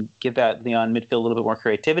and give that Lyon midfield a little bit more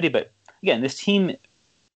creativity. But again, this team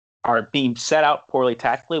are being set out poorly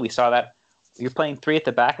tactically. We saw that. You're playing 3 at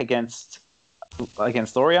the back against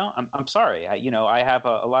Lorient. I'm sorry. I have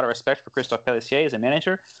a lot of respect for Christophe Pélissier as a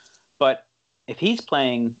manager, but if he's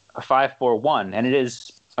playing a 5-4-1, and it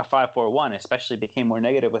is a 5-4-1, especially became more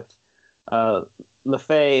negative with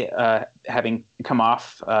Lefebvre having come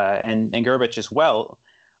off and Gerbic as well.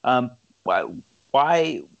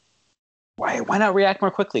 Why not react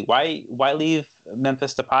more quickly? Why leave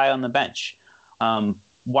Memphis Depay on the bench?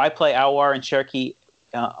 Why play Aouar and Cherki,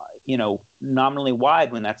 nominally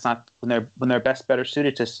wide when they're better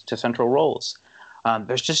suited to central roles?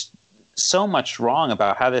 There's just so much wrong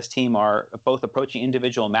about how this team are both approaching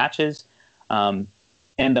individual matches,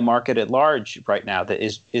 and the market at large right now that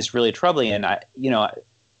is really troubling. And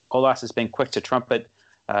Aulas has been quick to trumpet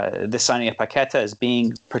the signing of Paqueta as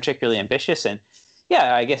being particularly ambitious. And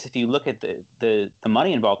yeah, I guess if you look at the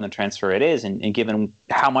money involved in the transfer, it is, and given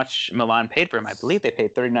how much Milan paid for him, I believe they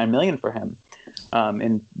paid 39 million for him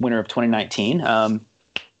in winter of 2019.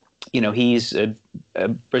 He's a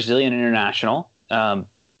Brazilian international.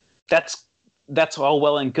 That's all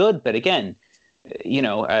well and good, but again,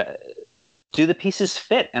 do the pieces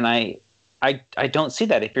fit? And I don't see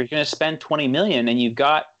that. If you're going to spend 20 million and you've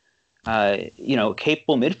got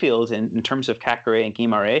capable midfield in terms of Caqueret and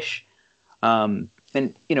Guimaraes.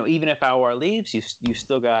 And even if Aouar leaves, you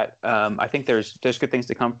still got. I think there's good things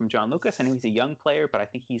to come from John Lucas. I know he's a young player, but I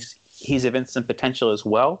think he's evinced some potential as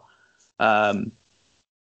well. I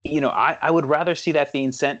would rather see that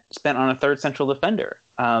being spent on a third central defender.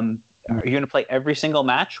 Are you going to play every single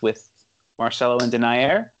match with Marcelo and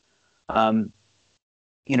Denayer?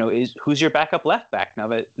 Who's your backup left back now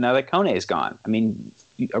that Koné is gone? I mean,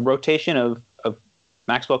 a rotation of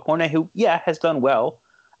Maxwell Cornet, who has done well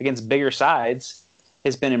against bigger sides.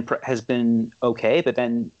 has been okay, but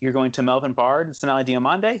then you're going to Melvin Bard and Sonali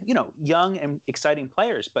Diomande, young and exciting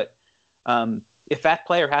players. But if that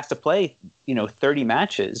player has to play, 30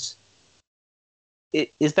 matches,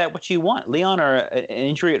 is that what you want? Lyon are an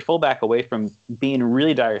injury at fullback away from being in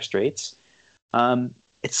really dire straits.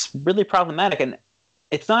 It's really problematic, and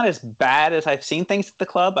it's not as bad as I've seen things at the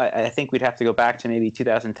club. I think we'd have to go back to maybe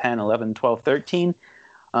 2010, 11, 12, 13,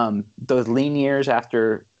 those lean years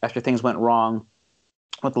after things went wrong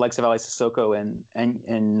with the likes of Ali Sissoko and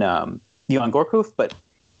Johan Gourcuff. But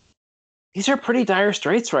these are pretty dire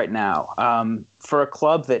straits right now for a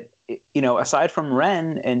club that, aside from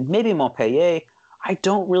Rennes and maybe Montpellier, I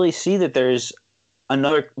don't really see that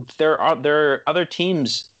there are other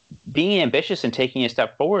teams being ambitious and taking a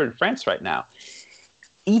step forward in France right now.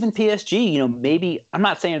 Even PSG, maybe I'm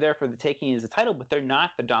not saying they're there for the taking as the title, but they're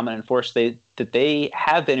not the dominant force that they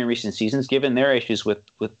have been in recent seasons, given their issues with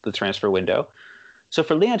the transfer window. So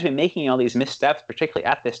for Lyon to be making all these missteps, particularly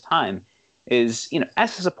at this time, is,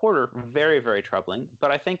 as a supporter, very, very troubling.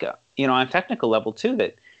 But I think, on a technical level too,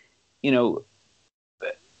 that,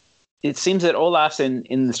 it seems that Aulas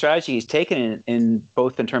in the strategy he's taken in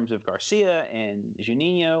both in terms of Garcia and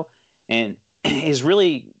Juninho, and he's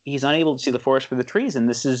unable to see the forest for the trees. And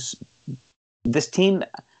this team,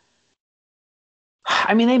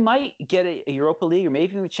 I mean, they might get a Europa League or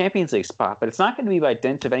maybe even a Champions League spot, but it's not going to be by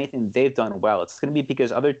dint of anything that they've done well. It's going to be because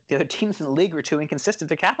the other teams in the league are too inconsistent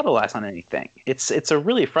to capitalize on anything. It's a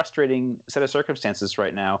really frustrating set of circumstances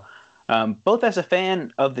right now, both as a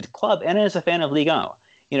fan of the club and as a fan of Ligue 1.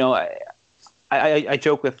 I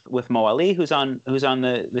joke with Mo Ali, who's on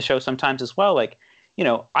the show sometimes as well. Like,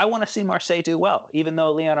 I want to see Marseille do well, even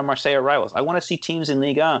though Lyon and Marseille are rivals. I want to see teams in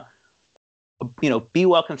Ligue 1, be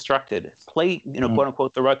well constructed, play, quote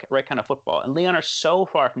unquote, the right kind of football. And Lyon are so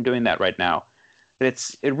far from doing that right now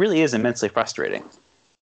that it really is immensely frustrating.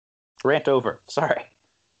 Rant over. Sorry.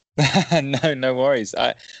 No worries.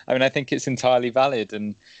 I mean, I think it's entirely valid.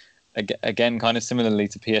 And again, kind of similarly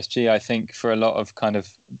to PSG, I think for a lot of kind of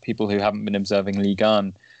people who haven't been observing Ligue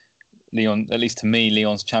 1, Lyon, at least to me,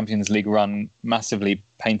 Lyon's Champions League run massively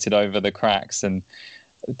painted over the cracks, and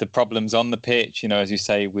the problems on the pitch, as you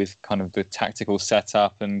say, with kind of the tactical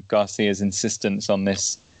setup and Garcia's insistence on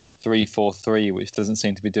this 3-4-3, which doesn't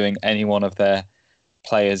seem to be doing any one of their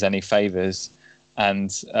players any favours.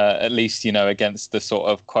 And at least, against the sort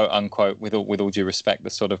of quote unquote, with all due respect, the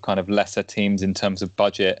sort of kind of lesser teams in terms of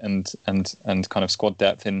budget and kind of squad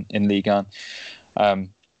depth in Ligue 1.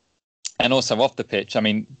 And also off the pitch, I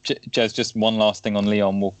mean, Jez, just one last thing on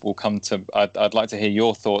Lyon. We'll come to. I'd like to hear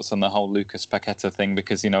your thoughts on the whole Lucas Paqueta thing,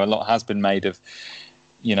 because a lot has been made of,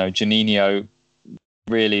 Juninho.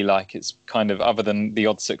 Really, like, it's kind of, other than the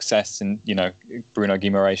odd success and Bruno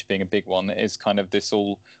Guimaraes being a big one, it is kind of this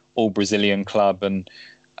all Brazilian club, and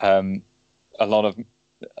a lot of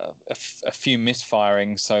a few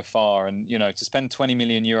misfirings so far, and to spend 20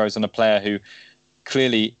 million euros on a player who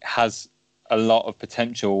clearly has a lot of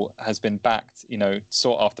potential, has been backed,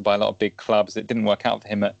 sought after by a lot of big clubs. It didn't work out for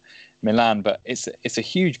him at Milan, but it's a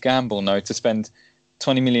huge gamble, to spend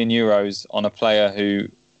 20 million euros on a player who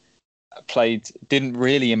didn't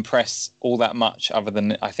really impress all that much, other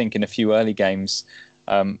than I think in a few early games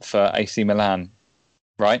for AC Milan,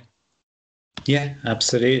 right? Yeah,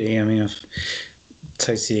 absolutely. I mean, I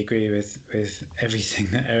totally agree with everything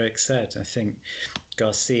that Eric said. I think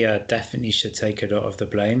Garcia definitely should take a lot of the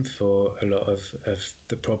blame for a lot of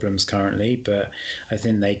the problems currently, but I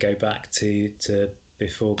think they go back to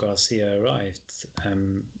before Garcia arrived.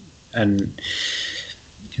 And I'm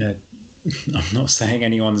not saying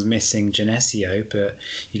anyone's missing Genesio, but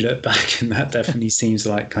you look back and that definitely seems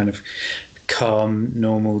like kind of calm,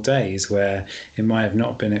 normal days where it might have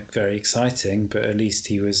not been very exciting, but at least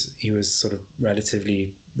he was sort of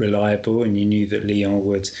relatively reliable, and you knew that Lyon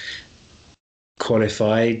would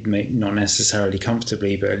qualify, not necessarily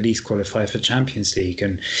comfortably, but at least qualify for Champions League.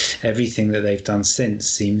 And everything that they've done since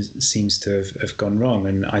seems to have gone wrong.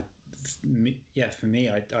 And for me,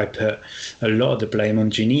 I put a lot of the blame on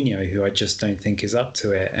Juninho, who I just don't think is up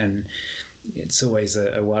to it. And it's always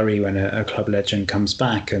a worry when a club legend comes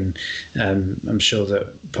back, and I'm sure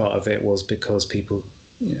that part of it was because people,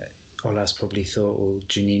 Aulas probably thought, well,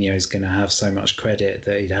 Juninho is going to have so much credit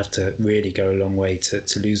that he'd have to really go a long way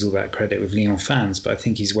to lose all that credit with Lyon fans. But I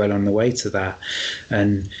think he's well on the way to that.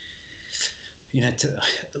 And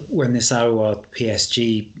when this Aouar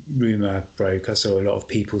PSG rumour broke, I saw a lot of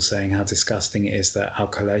people saying how disgusting it is that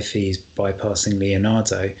Al-Khelaïfi is bypassing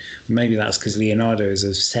Leonardo. Maybe that's because Leonardo is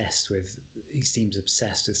seems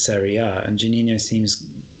obsessed with Serie A, and Juninho seems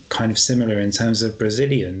kind of similar in terms of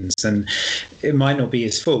Brazilians, and it might not be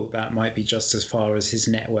his fault. That might be just as far as his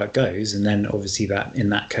network goes, and then obviously that in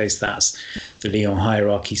that case that's the Lyon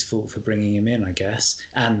hierarchy's fault for bringing him in, I guess,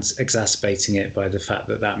 and exacerbating it by the fact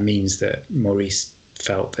that that means that Maurice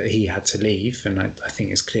felt that he had to leave, and I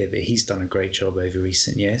think it's clear that he's done a great job over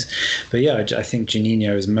recent years. But yeah, I think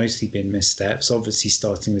Juninho has mostly been missteps, obviously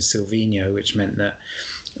starting with Silvinho, which meant that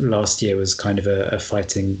last year was kind of a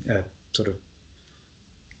fighting sort of,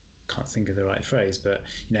 can't think of the right phrase, but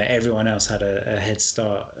everyone else had a head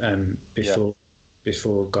start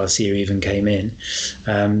before Garcia even came in.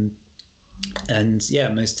 And yeah,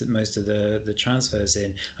 most of the transfers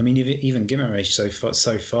in. I mean, even Guimaraes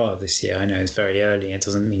so far this year. I know it's very early; it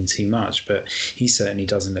doesn't mean too much, but he certainly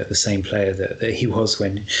doesn't look the same player that he was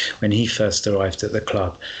when he first arrived at the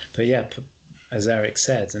club. But yeah, as Eric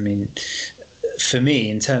said, I mean, for me,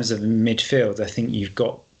 in terms of midfield, I think you've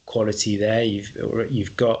got quality there.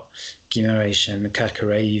 You've got Guimaraes and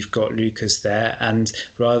Caqueret, you've got Lucas there, and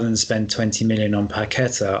rather than spend 20 million on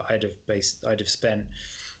Paqueta, I'd have spent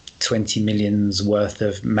 20 million's worth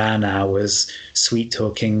of man hours sweet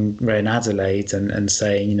talking Ren Adelaide and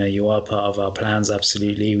saying, you are part of our plans,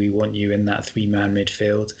 absolutely, we want you in that 3-man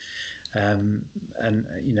midfield,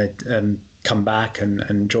 come back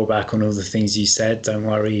and draw back on all the things you said. Don't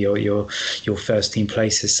worry, your first team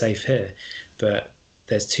place is safe here. But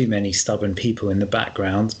there's too many stubborn people in the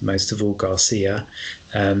background, most of all Garcia.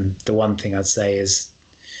 The one thing I'd say is,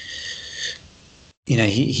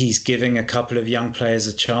 he's giving a couple of young players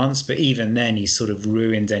a chance, but even then he's sort of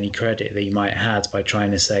ruined any credit that he might have had by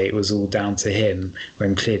trying to say it was all down to him,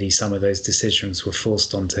 when clearly some of those decisions were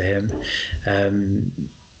forced onto him.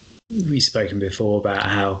 We've spoken before about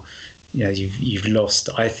how you've lost,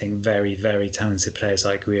 I think, very, very talented players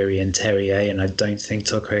like Guiri and Terrier, and I don't think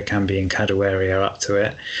Toko Ekambi and Kadewere are up to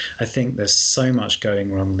it. I think there's so much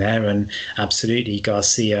going wrong there, and absolutely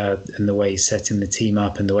Garcia and the way he's setting the team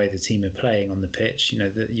up and the way the team are playing on the pitch,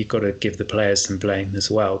 that you've got to give the players some blame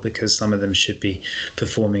as well, because some of them should be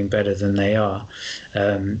performing better than they are.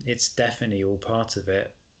 It's definitely all part of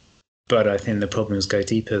it, but I think the problems go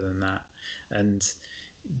deeper than that, and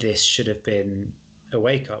this should have been a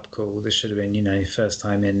wake-up call. This should have been, first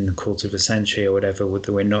time in a quarter of a century or whatever.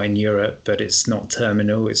 We're not in Europe, but it's not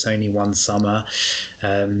terminal. It's only one summer.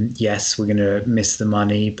 Yes, we're going to miss the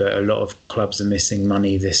money, but a lot of clubs are missing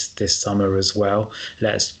money this summer as well.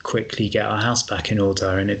 Let's quickly get our house back in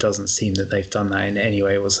order, and it doesn't seem that they've done that in any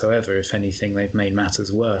way whatsoever. If anything, they've made matters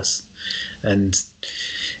worse. And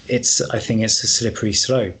I think it's a slippery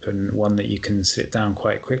slope, and one that you can slip down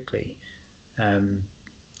quite quickly.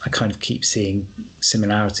 I kind of keep seeing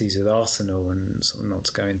similarities with Arsenal, and sort of not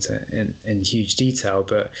to go into in huge detail,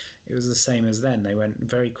 but it was the same as then. They went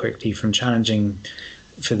very quickly from challenging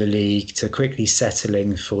for the league to quickly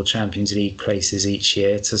settling for Champions League places each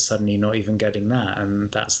year to suddenly not even getting that,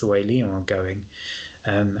 and that's the way Lyon are going.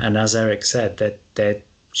 And as Eric said, there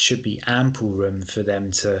should be ample room for them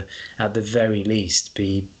to, at the very least,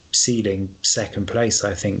 be ceiling second place,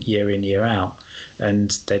 I think, year in, year out.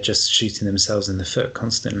 And they're just shooting themselves in the foot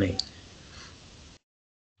constantly.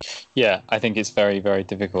 Yeah, I think it's very, very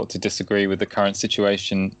difficult to disagree with the current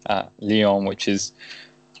situation at Lyon, which is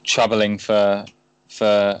troubling for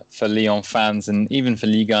Lyon fans and even for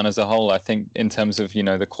Ligue 1 as a whole. I think in terms of,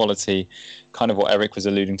 the quality, kind of what Eric was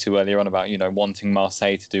alluding to earlier on about, wanting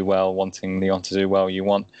Marseille to do well, wanting Lyon to do well. You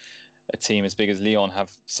want a team as big as Lyon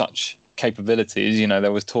have such capabilities.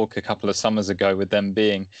 There was talk a couple of summers ago with them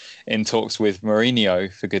being in talks with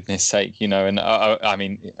Mourinho, for goodness sake, and I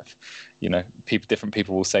mean, different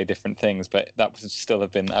people will say different things, but that would still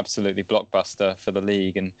have been absolutely blockbuster for the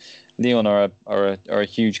league. And Lyon are a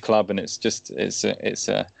huge club, and it's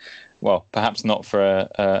a well, perhaps not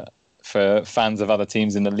for fans of other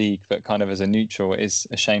teams in the league, but kind of as a neutral, it is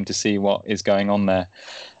a shame to see what is going on there.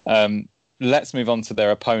 Let's move on to their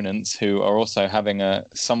opponents, who are also having a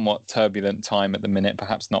somewhat turbulent time at the minute,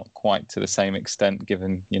 perhaps not quite to the same extent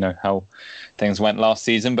given, how things went last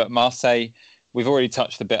season. But Marseille, we've already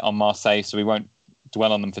touched a bit on Marseille, so we won't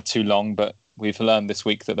dwell on them for too long. But we've learned this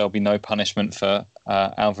week that there'll be no punishment for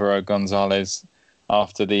Alvaro Gonzalez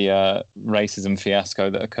after the racism fiasco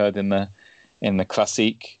that occurred in the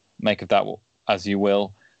Classique. Make of that as you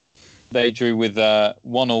will. They drew with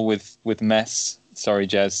 1-1 with Metz. Sorry,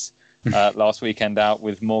 Jez. Last weekend out,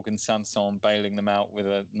 with Morgan Sanson bailing them out with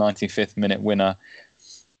a 95th minute winner,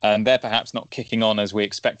 and they're perhaps not kicking on as we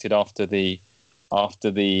expected after the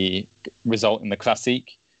result in the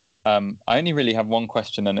Classique. I only really have one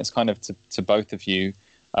question, and it's kind of to both of you,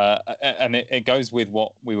 and it goes with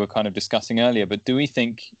what we were kind of discussing earlier. But do we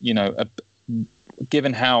think,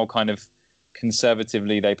 given how kind of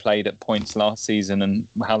conservatively they played at points last season and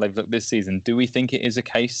how they've looked this season, do we think it is a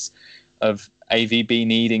case of AVB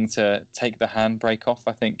needing to take the handbrake off?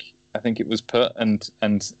 I think it was put and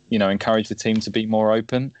encourage the team to be more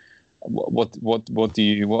open. What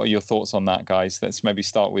are your thoughts on that, guys? Let's maybe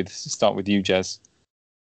start with you, Jez.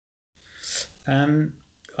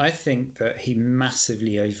 I think that he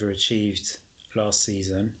massively overachieved last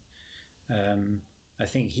season. I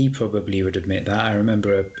think he probably would admit that. I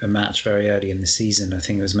remember a match very early in the season. I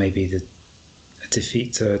think it was maybe the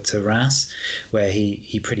defeat to RAS, where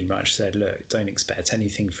he pretty much said, look, don't expect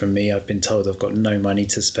anything from me. I've been told I've got no money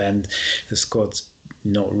to spend. The squad's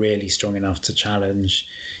not really strong enough to challenge.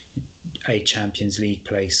 A Champions League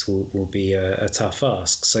place will be a tough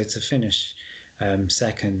ask. So to finish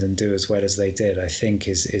second and do as well as they did, I think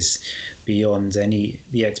is beyond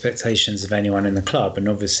the expectations of anyone in the club. And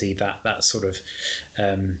obviously that sort of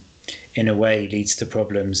in a way leads to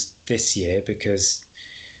problems this year, because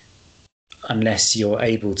unless you're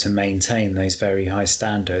able to maintain those very high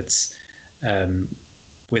standards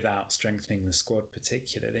without strengthening the squad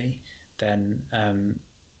particularly, then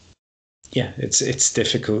it's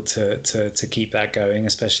difficult to keep that going,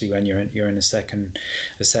 especially when you're in a second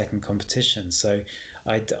competition. So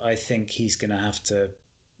I think he's going to have to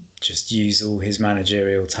just use all his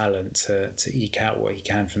managerial talent to eke out what he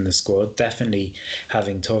can from the squad. Definitely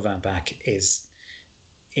having Thauvin back is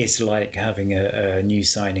like having a new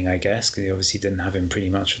signing, I guess, because he obviously didn't have him pretty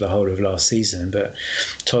much for the whole of last season. But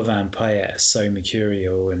Thauvin and Payet are so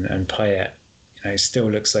mercurial, and Payet, still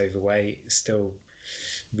looks overweight, still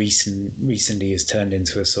recently has turned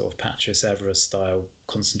into a sort of Patrice Evra style,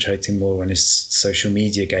 concentrating more on his social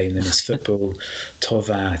media game than his football.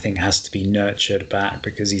 Thauvin, I think, has to be nurtured back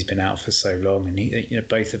because he's been out for so long, and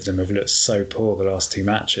both of them have looked so poor the last two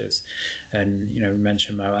matches. And we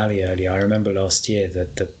mentioned Mo Ali earlier. I remember last year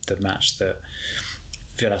the match that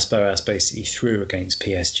Villas-Boas basically threw against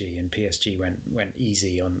PSG, and PSG went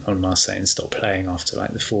easy on Marseille and stopped playing after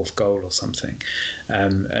like the fourth goal or something.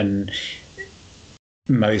 And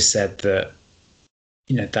Mo said that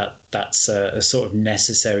that's a sort of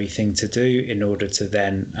necessary thing to do in order to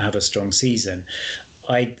then have a strong season.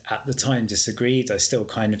 I at the time disagreed. I still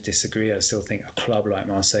kind of disagree. I still think a club like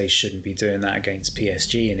Marseille shouldn't be doing that against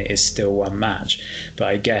PSG, and it is still one match. But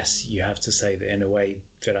I guess you have to say that in a way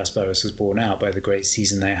Villas-Boas was borne out by the great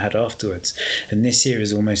season they had afterwards. And this year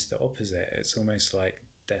is almost the opposite. It's almost like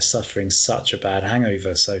they're suffering such a bad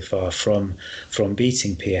hangover so far from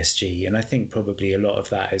beating PSG, and I think probably a lot of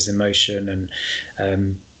that is emotion and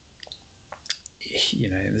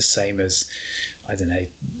the same as, I don't know,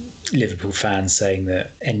 Liverpool fans saying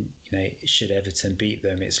that, and should Everton beat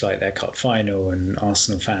them, it's like their cup final, and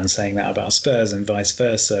Arsenal fans saying that about Spurs and vice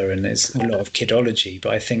versa, and it's a lot of kidology.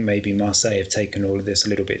 But I think maybe Marseille have taken all of this a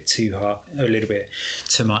little bit too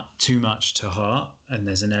much to heart, and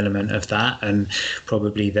there's an element of that, and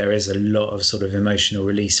probably there is a lot of sort of emotional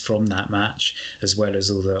release from that match, as well as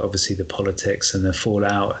all obviously the politics and the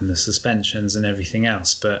fallout and the suspensions and everything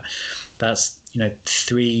else. But that's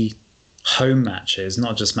 3 home matches,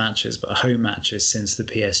 not just matches, but home matches since the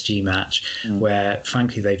PSG match, where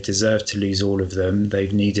frankly they've deserved to lose all of them.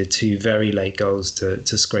 They've needed 2 very late goals to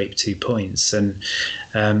scrape 2 points. And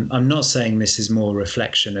I'm not saying this is more a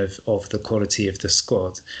reflection of the quality of the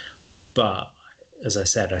squad, but as I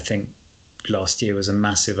said, I think last year was a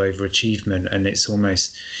massive overachievement, and it's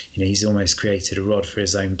almost, he's almost created a rod for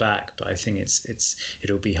his own back. But I think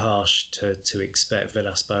it'll be harsh to expect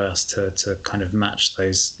Villas-Boas to kind of match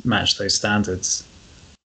those standards.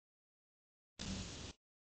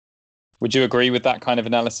 Would you agree with that kind of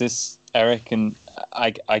analysis, Eric? And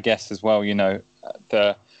I guess as well,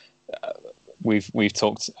 we've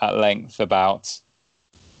talked at length about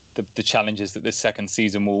the challenges that this second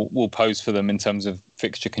season will pose for them in terms of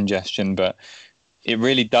fixture congestion, but it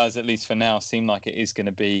really does, at least for now, seem like it is going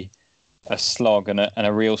to be a slog and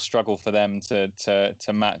a real struggle for them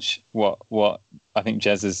to match what I think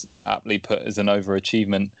Jez has aptly put as an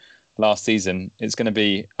overachievement last season. It's going to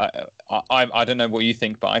be I don't know what you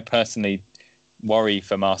think, but I personally worry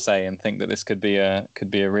for Marseille and think that this could be a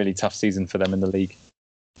really tough season for them in the league.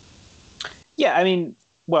 Yeah,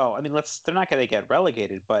 they're not going to get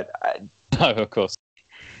relegated, but no, of course.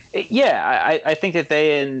 I think that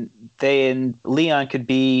they and Lyon could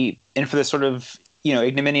be in for this sort of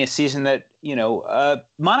ignominious season that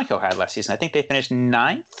Monaco had last season. I think they finished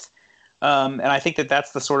 9th, and I think that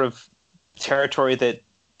that's the sort of territory that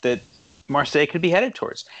Marseille could be headed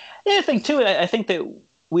towards. The other thing too, I think that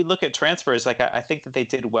we look at transfers. Like I think that they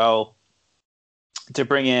did well to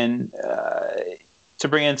bring in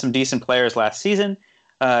some decent players last season.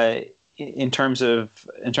 in terms of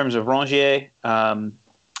Rongier.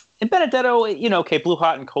 And Benedetto, okay, blew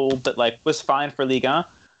hot and cold, but like was fine for Ligue 1.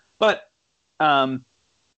 But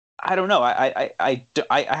I don't know. I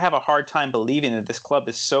have a hard time believing that this club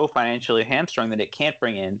is so financially hamstrung that it can't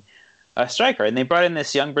bring in a striker. And they brought in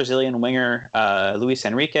this young Brazilian winger, Luis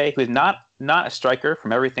Enrique, who's not a striker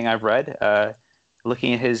from everything I've read.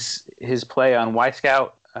 Looking at his play on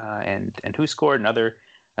Scout and Who Scored and other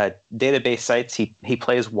database sites, he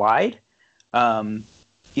plays wide.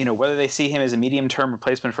 Whether they see him as a medium-term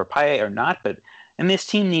replacement for Payet or not, and this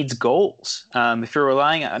team needs goals. If you're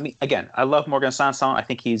relying on, again, I love Morgan Sanson. I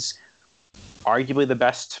think he's arguably the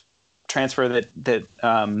best transfer that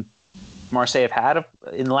Marseille have had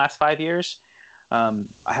in the last 5 years. I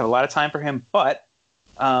have a lot of time for him, but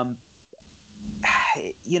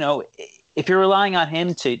if you're relying on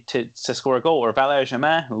him to score a goal, or Valère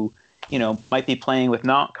Germain, who might be playing with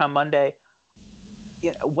Nantes come Monday,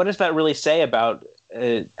 what does that really say about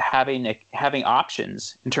having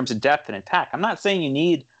options in terms of depth and attack? I'm not saying you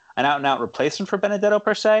need an out-and-out replacement for Benedetto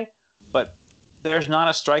per se, but there's not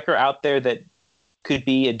a striker out there that could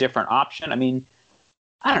be a different option. I mean,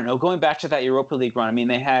 I don't know. Going back to that Europa League run, I mean,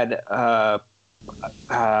 they had I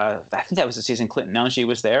think that was the season Clinton Nanji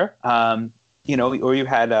was there. Or you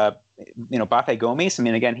had Bafé Gomes. I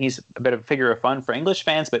mean, again, he's a bit of a figure of fun for English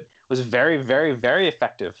fans, but was very, very, very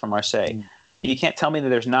effective for Marseille. You can't tell me that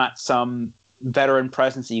there's not some veteran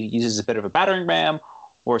presence that you use as a bit of a battering ram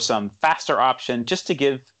or some faster option just to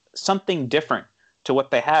give something different to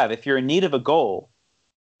what they have. If you're in need of a goal,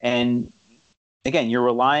 and again, you're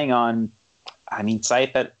relying on,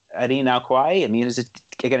 Saif Adine Al-Kouai, he's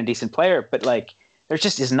again a decent player, but like there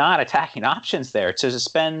just is not attacking options there. To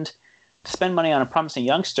spend money on a promising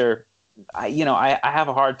youngster, I have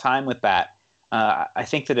a hard time with that. I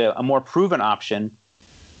think that a more proven option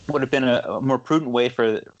would have been a more prudent way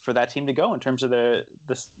for that team to go in terms of the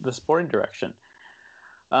sporting direction.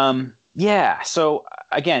 So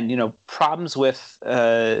again, problems with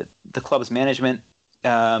the club's management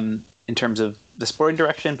in terms of the sporting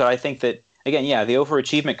direction, but I think that, again, the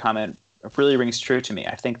overachievement comment really rings true to me.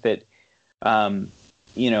 I think that,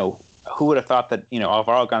 who would have thought that,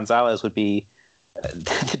 Alvaro Gonzalez would be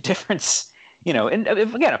the difference, and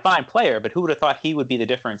again, a fine player, but who would have thought he would be the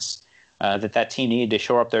difference that team needed to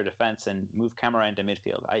shore up their defense and move Camara into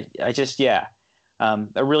midfield.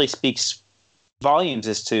 It really speaks volumes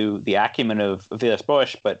as to the acumen of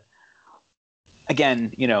Villas-Boas. But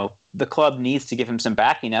again, the club needs to give him some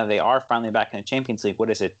backing now that they are finally back in the Champions League. What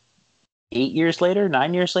is it? 9 years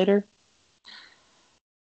later?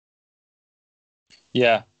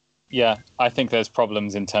 Yeah. I think there's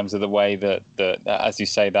problems in terms of the way that as you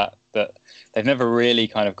say, that they've never really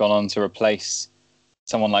kind of gone on to replace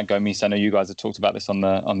someone like Gomis. I know you guys have talked about this on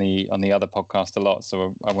the other podcast a lot,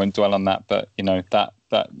 so I won't dwell on that. But that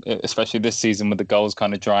especially this season with the goals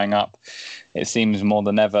kind of drying up, it seems more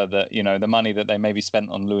than ever that the money that they maybe spent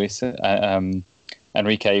on Luis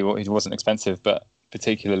Enrique, it wasn't expensive, but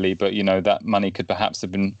that money could perhaps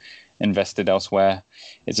have been invested elsewhere.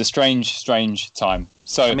 It's a strange time.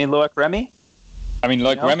 So Loic Remy.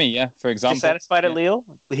 Remy, yeah, for example, dissatisfied at Lille,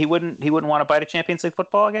 he wouldn't want to bite a Champions League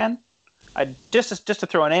football again. Just to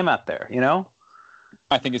throw a name out there,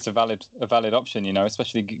 I think it's a valid option,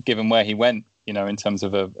 especially given where he went, in terms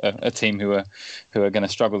of a team who are going to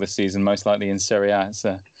struggle this season, most likely in Serie A. It's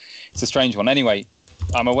a strange one. Anyway,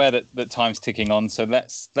 I'm aware that time's ticking on, so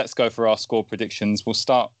let's go for our score predictions. We'll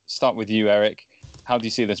start with you, Eric. How do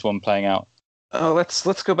you see this one playing out? Oh,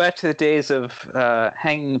 let's go back to the days of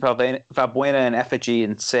hanging Valbuena in effigy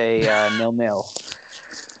and say 0-0.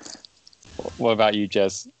 What about you,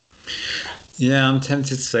 Jez? Yeah, I'm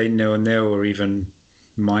tempted to say 0-0 or even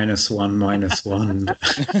 -1.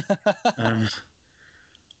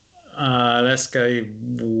 Let's go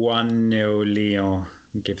 1-0 Lyon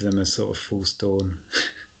and give them a sort of false dawn.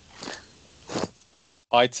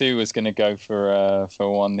 I too was going to go for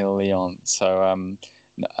 1-0 Lyon. So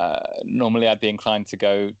normally I'd be inclined to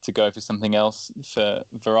go for something else for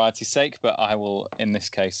variety's sake, but I will in this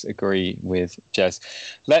case agree with Jez.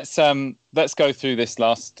 Let's go through this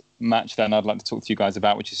last match then I'd like to talk to you guys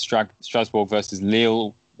about, which is Strasbourg versus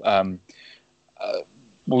Lille.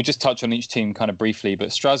 We'll just touch on each team kind of briefly,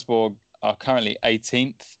 but Strasbourg are currently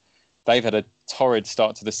 18th. They've had a torrid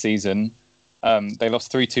start to the season. They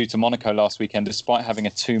lost 3-2 to Monaco last weekend, despite having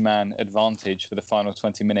a two-man advantage for the final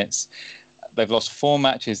 20 minutes. They've lost 4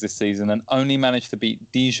 matches this season and only managed to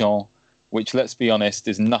beat Dijon, which, let's be honest,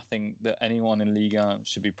 is nothing that anyone in Ligue 1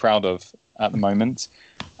 should be proud of at the moment.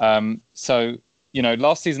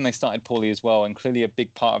 Last season they started poorly as well, and clearly a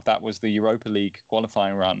big part of that was the Europa League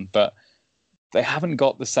qualifying run. But they haven't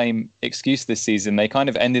got the same excuse this season. They kind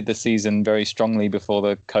of ended the season very strongly before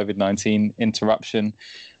the COVID-19 interruption.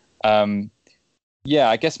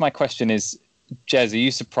 I guess my question is, Jez, are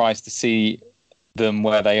you surprised to see them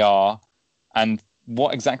where they are? And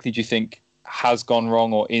what exactly do you think has gone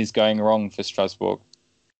wrong or is going wrong for Strasbourg?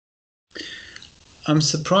 I'm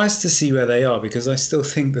surprised to see where they are, because I still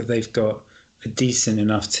think that they've got a decent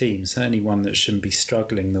enough team, certainly one that shouldn't be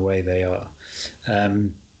struggling the way they are.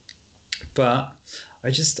 But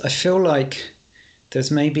I feel like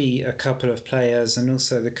there's maybe a couple of players and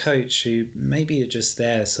also the coach who maybe are just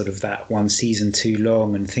there sort of that one season too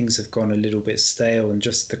long, and things have gone a little bit stale, and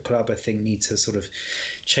just the club, I think, need to sort of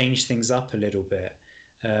change things up a little bit.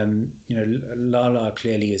 Lala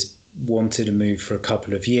clearly has wanted a move for a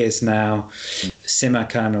couple of years now.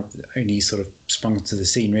 Simakan only sort of sprung to the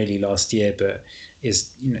scene really last year, but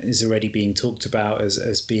is already being talked about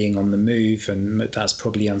as being on the move, and that's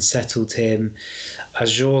probably unsettled him.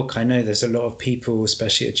 Ajorc, I know there's a lot of people,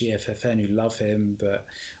 especially at GFFN, who love him, but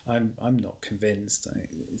I'm not convinced. I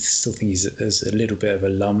still think he's a little bit of a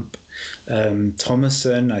lump.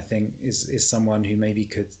 Thomason, I think, is someone who maybe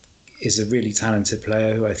is a really talented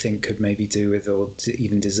player who I think could maybe do with or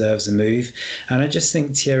even deserves a move. And I just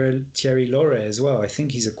think Thierry Loret as well. I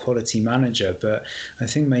think he's a quality manager, but I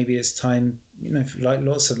think maybe it's time, like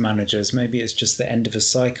lots of managers, maybe it's just the end of a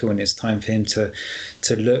cycle and it's time for him to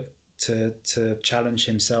look to challenge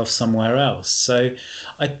himself somewhere else. So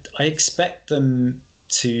I expect them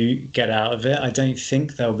to get out of it. I don't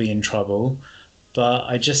think they'll be in trouble, but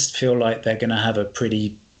I just feel like they're going to have a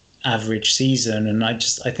pretty average season, and I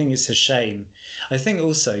think it's a shame. I think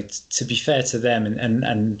also, to be fair to them,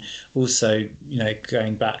 and also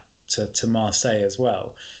going back to Marseille as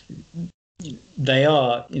well, they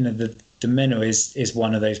are the Menno is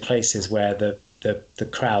one of those places where the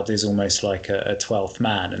crowd is almost like a 12th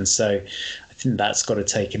man, and so I think that's got to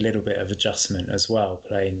take a little bit of adjustment as well,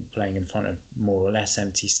 playing in front of more or less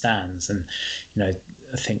empty stands. And I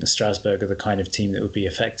think Strasbourg are the kind of team that would be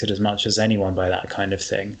affected as much as anyone by that kind of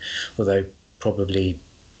thing, although probably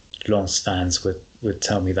Lens fans would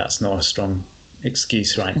tell me that's not a strong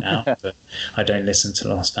excuse right now. But I don't listen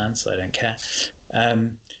to Lens fans, so I don't care.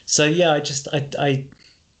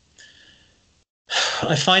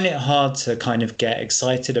 I find it hard to kind of get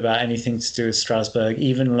excited about anything to do with Strasbourg,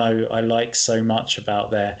 even though I like so much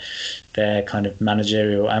about their kind of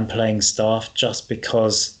managerial and playing staff, just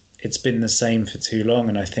because it's been the same for too long.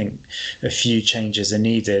 And I think a few changes are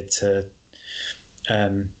needed to,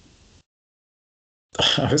 I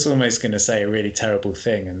was almost going to say a really terrible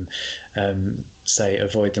thing and say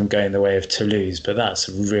avoid them going the way of Toulouse, but that's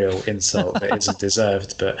a real insult that isn't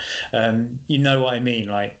deserved. But you know what I mean?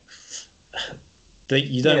 Like,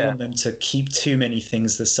 you don't want them to keep too many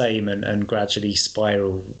things the same and gradually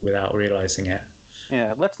spiral without realizing it.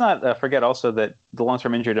 Yeah, let's not forget also that the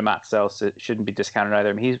long-term injury to Marcel shouldn't be discounted either.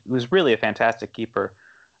 I mean, he was really a fantastic keeper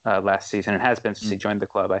last season and has been since he joined the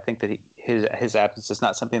club. I think that his absence is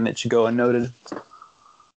not something that should go unnoted.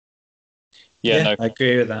 Yeah, I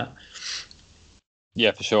agree with that.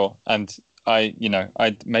 Yeah, for sure. And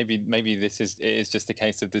maybe it is just a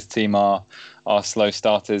case of this team are slow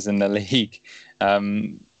starters in the league,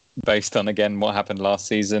 based on, again, what happened last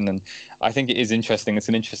season. And I think it is interesting. It's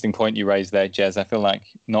an interesting point you raised there, Jez. I feel like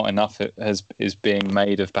not enough is being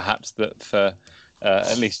made of perhaps that for,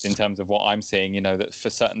 at least in terms of what I'm seeing, that for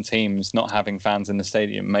certain teams, not having fans in the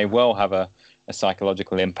stadium may well have a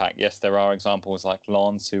psychological impact. Yes, there are examples like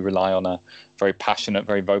Lens who rely on a very passionate,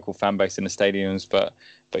 very vocal fan base in the stadiums, but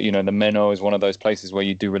the Menno is one of those places where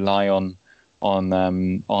you do rely on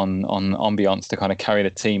ambiance to kind of carry the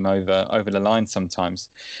team over the line sometimes.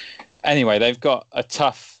 Anyway, they've got a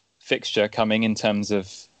tough fixture coming in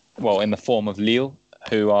the form of Lille,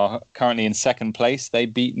 who are currently in second place. They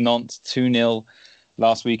beat Nantes 2-0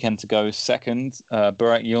 last weekend to go second.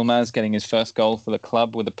 Burak Yilmaz getting his first goal for the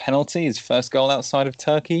club with a penalty, his first goal outside of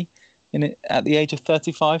Turkey at the age of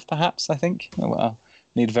 35, perhaps, I think. Well,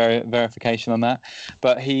 need verification on that.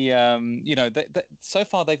 But he, so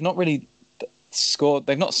far they've not really scored.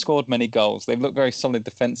 They've not scored many goals. They've looked very solid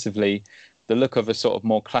defensively. The look of a sort of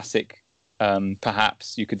more classic,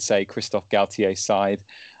 perhaps you could say, Christophe Galtier side.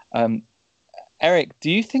 Eric, do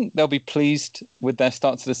you think they'll be pleased with their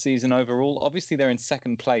start to the season overall? Obviously, they're in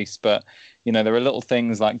second place, but there are little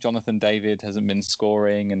things like Jonathan David hasn't been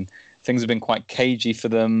scoring, and things have been quite cagey for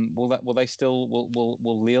them. Will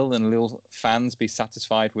Lille and Lille fans be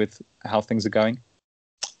satisfied with how things are going?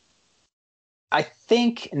 I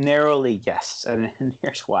think narrowly, yes, and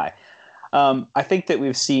here's why. I think that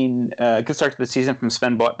we've seen a good start to the season from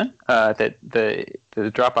Sven Botman. That the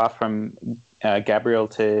drop off from Gabriel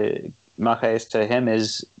to Mahrez to him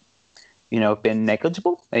is, been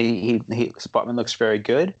negligible. Spotman looks very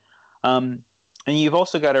good. And you've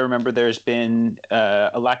also got to remember there's been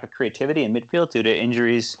a lack of creativity in midfield due to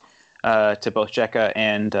injuries to both Xhaka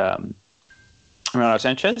and Renato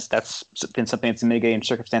Sanchez. That's been something that's a mitigating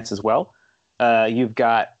circumstance as well. You've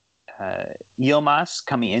got Yilmaz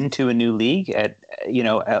coming into a new league at,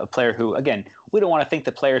 a player who, again, we don't want to think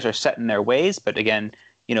that players are set in their ways, but again,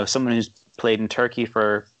 someone who's played in Turkey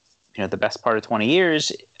for, the best part of 20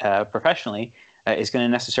 years professionally is going to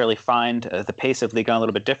necessarily find the pace of Ligue 1 a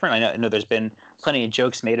little bit different. I know there's been plenty of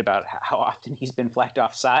jokes made about how often he's been flagged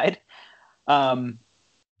offside.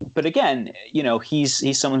 But again,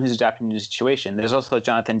 he's someone who's adapting to the situation. There's also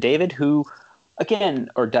Jonathan David, who, again,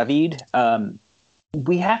 or David,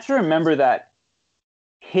 we have to remember that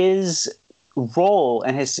his role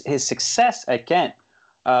and his success at Ghent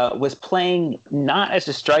was playing not as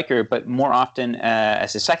a striker, but more often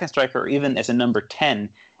as a second striker or even as a number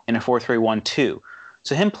 10 in a 4-3-1-2.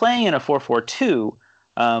 So him playing in a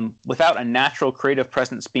 4-4-2 without a natural creative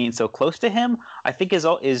presence being so close to him, I think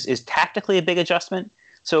is tactically a big adjustment.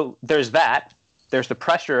 So there's that. There's the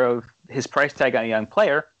pressure of his price tag on a young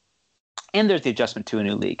player, and there's the adjustment to a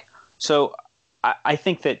new league. So I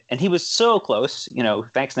think that, and he was so close,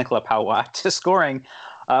 thanks Nicolas Pauat, to scoring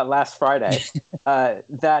last Friday,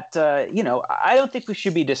 that, I don't think we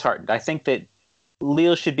should be disheartened. I think that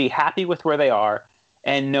Lille should be happy with where they are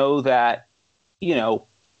and know that, if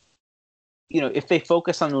they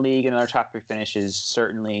focus on the league and their top 3 finishes,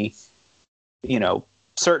 certainly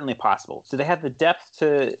possible. Do they have the depth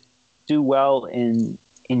to do well in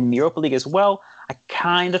the Europa League as well? I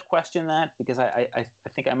kind of question that because I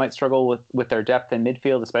think I might struggle with their depth in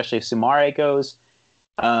midfield, especially if Soumare goes,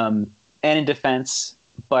 and in defense.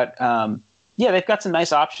 But they've got some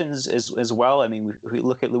nice options as well. I mean, we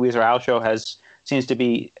look at Luis Araujo seems to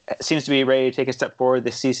be ready to take a step forward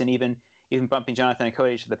this season, even bumping Jonathan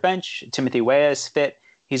Okoye to the bench. Timothy Weah is fit.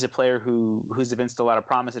 He's a player who's evinced a lot of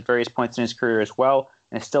promise at various points in his career as well,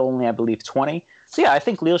 and is still only, I believe, 20. So I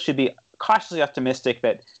think Lille should be cautiously optimistic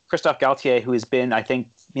that Christophe Galtier, who has been, I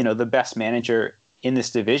think, the best manager in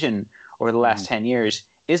this division over the last 10 years,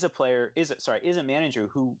 is a manager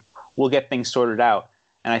who will get things sorted out.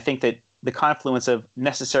 And I think that the confluence of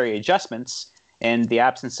necessary adjustments and the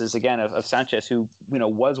absences, again, of Sanchez, who,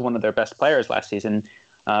 was one of their best players last season,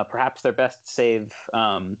 perhaps their best save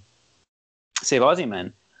Aussie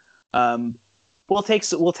men, will take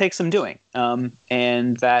some doing.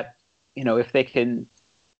 And that,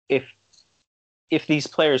 if these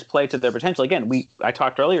players play to their potential, again, I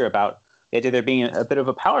talked earlier about the idea there being a bit of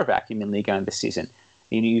a power vacuum in Ligue 1 this season.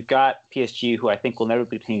 You've got PSG, who I think will never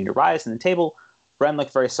continue to rise in the table. Rennes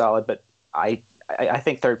looked very solid, but I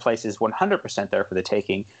think third place is 100% there for the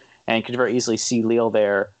taking, and could very easily see Lille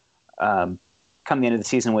there come the end of the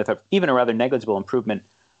season with even a rather negligible improvement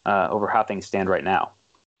over how things stand right now.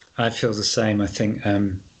 I feel the same. I think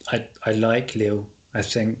I like Lille. I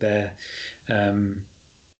think they're,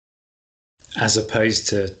 as opposed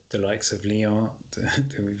to the likes of Lyon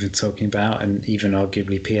that we've been talking about, and even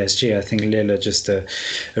arguably PSG, I think Lille are just a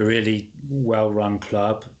really well-run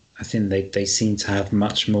club. I think they seem to have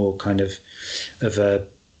much more kind of a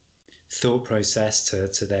thought process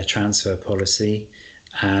to their transfer policy.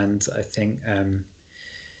 And I think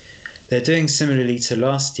they're doing similarly to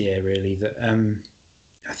last year, really. That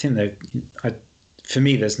I think for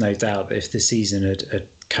me, there's no doubt that if the season had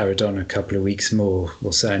carried on a couple of weeks more,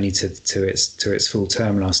 or certainly to its full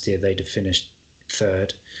term last year, they'd have finished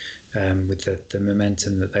third with the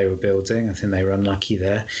momentum that they were building. I think they were unlucky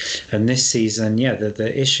there. And this season,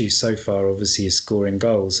 the issue so far obviously is scoring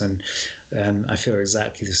goals, and I feel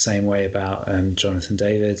exactly the same way about Jonathan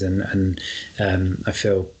David, and I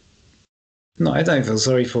don't feel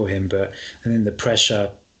sorry for him, but I think the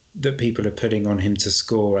pressure that people are putting on him to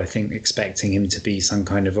score, I think expecting him to be some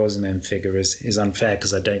kind of Osimhen figure is unfair,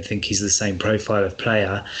 because I don't think he's the same profile of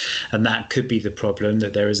player. And that could be the problem,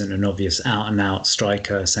 that there isn't an obvious out-and-out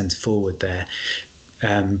striker centre forward there.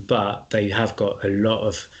 But they have got a lot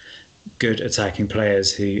of good attacking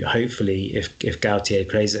players who hopefully, if Gautier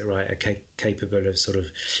plays it right, are capable of sort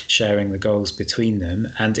of sharing the goals between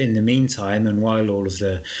them. And in the meantime, and while all of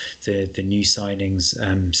the new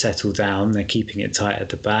signings settle down, they're keeping it tight at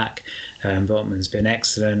the back. Botman's been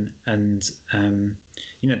excellent, and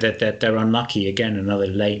they're unlucky. Again, another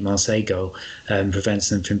late Marseille goal prevents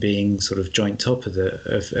them from being sort of joint top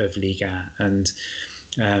of Liga. And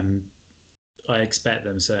I expect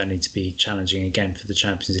them certainly to be challenging again for the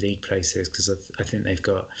Champions League places, because I think they've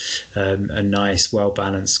got a nice,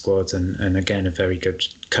 well-balanced squad, and again, a very good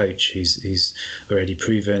coach who's already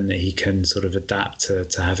proven that he can sort of adapt to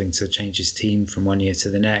having to change his team from one year to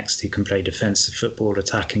the next, who can play defensive football,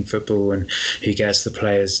 attacking football, and who gets the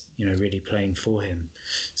players, really playing for him.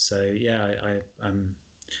 So, yeah, I'm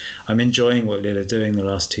enjoying what Lille are doing the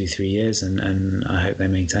last 2-3 years, and I hope they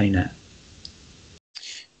maintain it.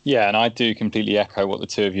 Yeah, and I do completely echo what the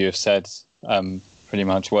two of you have said, pretty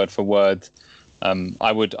much word for word.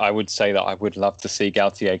 I would say that I would love to see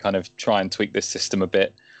Galtier kind of try and tweak this system a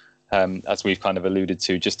bit, as we've kind of alluded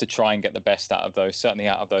to, just to try and get the best out of those, certainly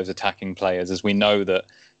out of those attacking players, as we know that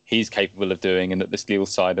he's capable of doing, and that this Lille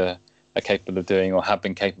side are capable of doing, or have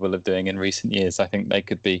been capable of doing in recent years. I think they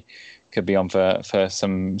could be on for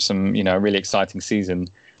some really exciting season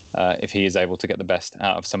if he is able to get the best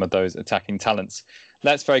out of some of those attacking talents.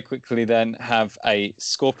 Let's very quickly then have a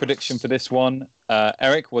score prediction for this one.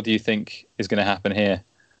 Eric, what do you think is going to happen here?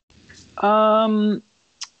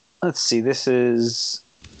 Let's see. This is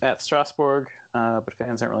at Strasbourg, but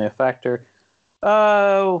fans aren't really a factor.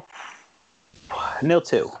 0-2.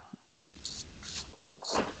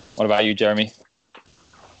 What about you, Jeremy?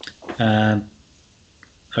 I'll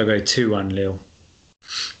go 2-1 Lille.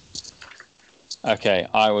 Okay,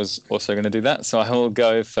 I was also going to do that, so I will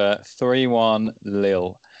go for 3-1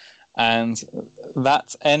 Lille. And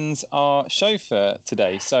that ends our show for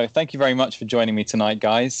today. So thank you very much for joining me tonight,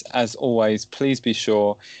 guys. As always, please be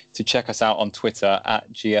sure to check us out on Twitter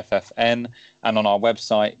at GFFN and on our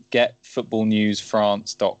website,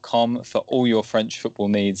 getfootballnewsfrance.com, for all your French football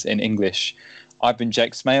needs in English. I've been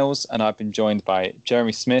Jake Smales, and I've been joined by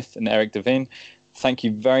Jeremy Smith and Eric Devine. Thank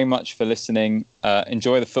you very much for listening.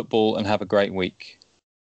 Enjoy the football and have a great week.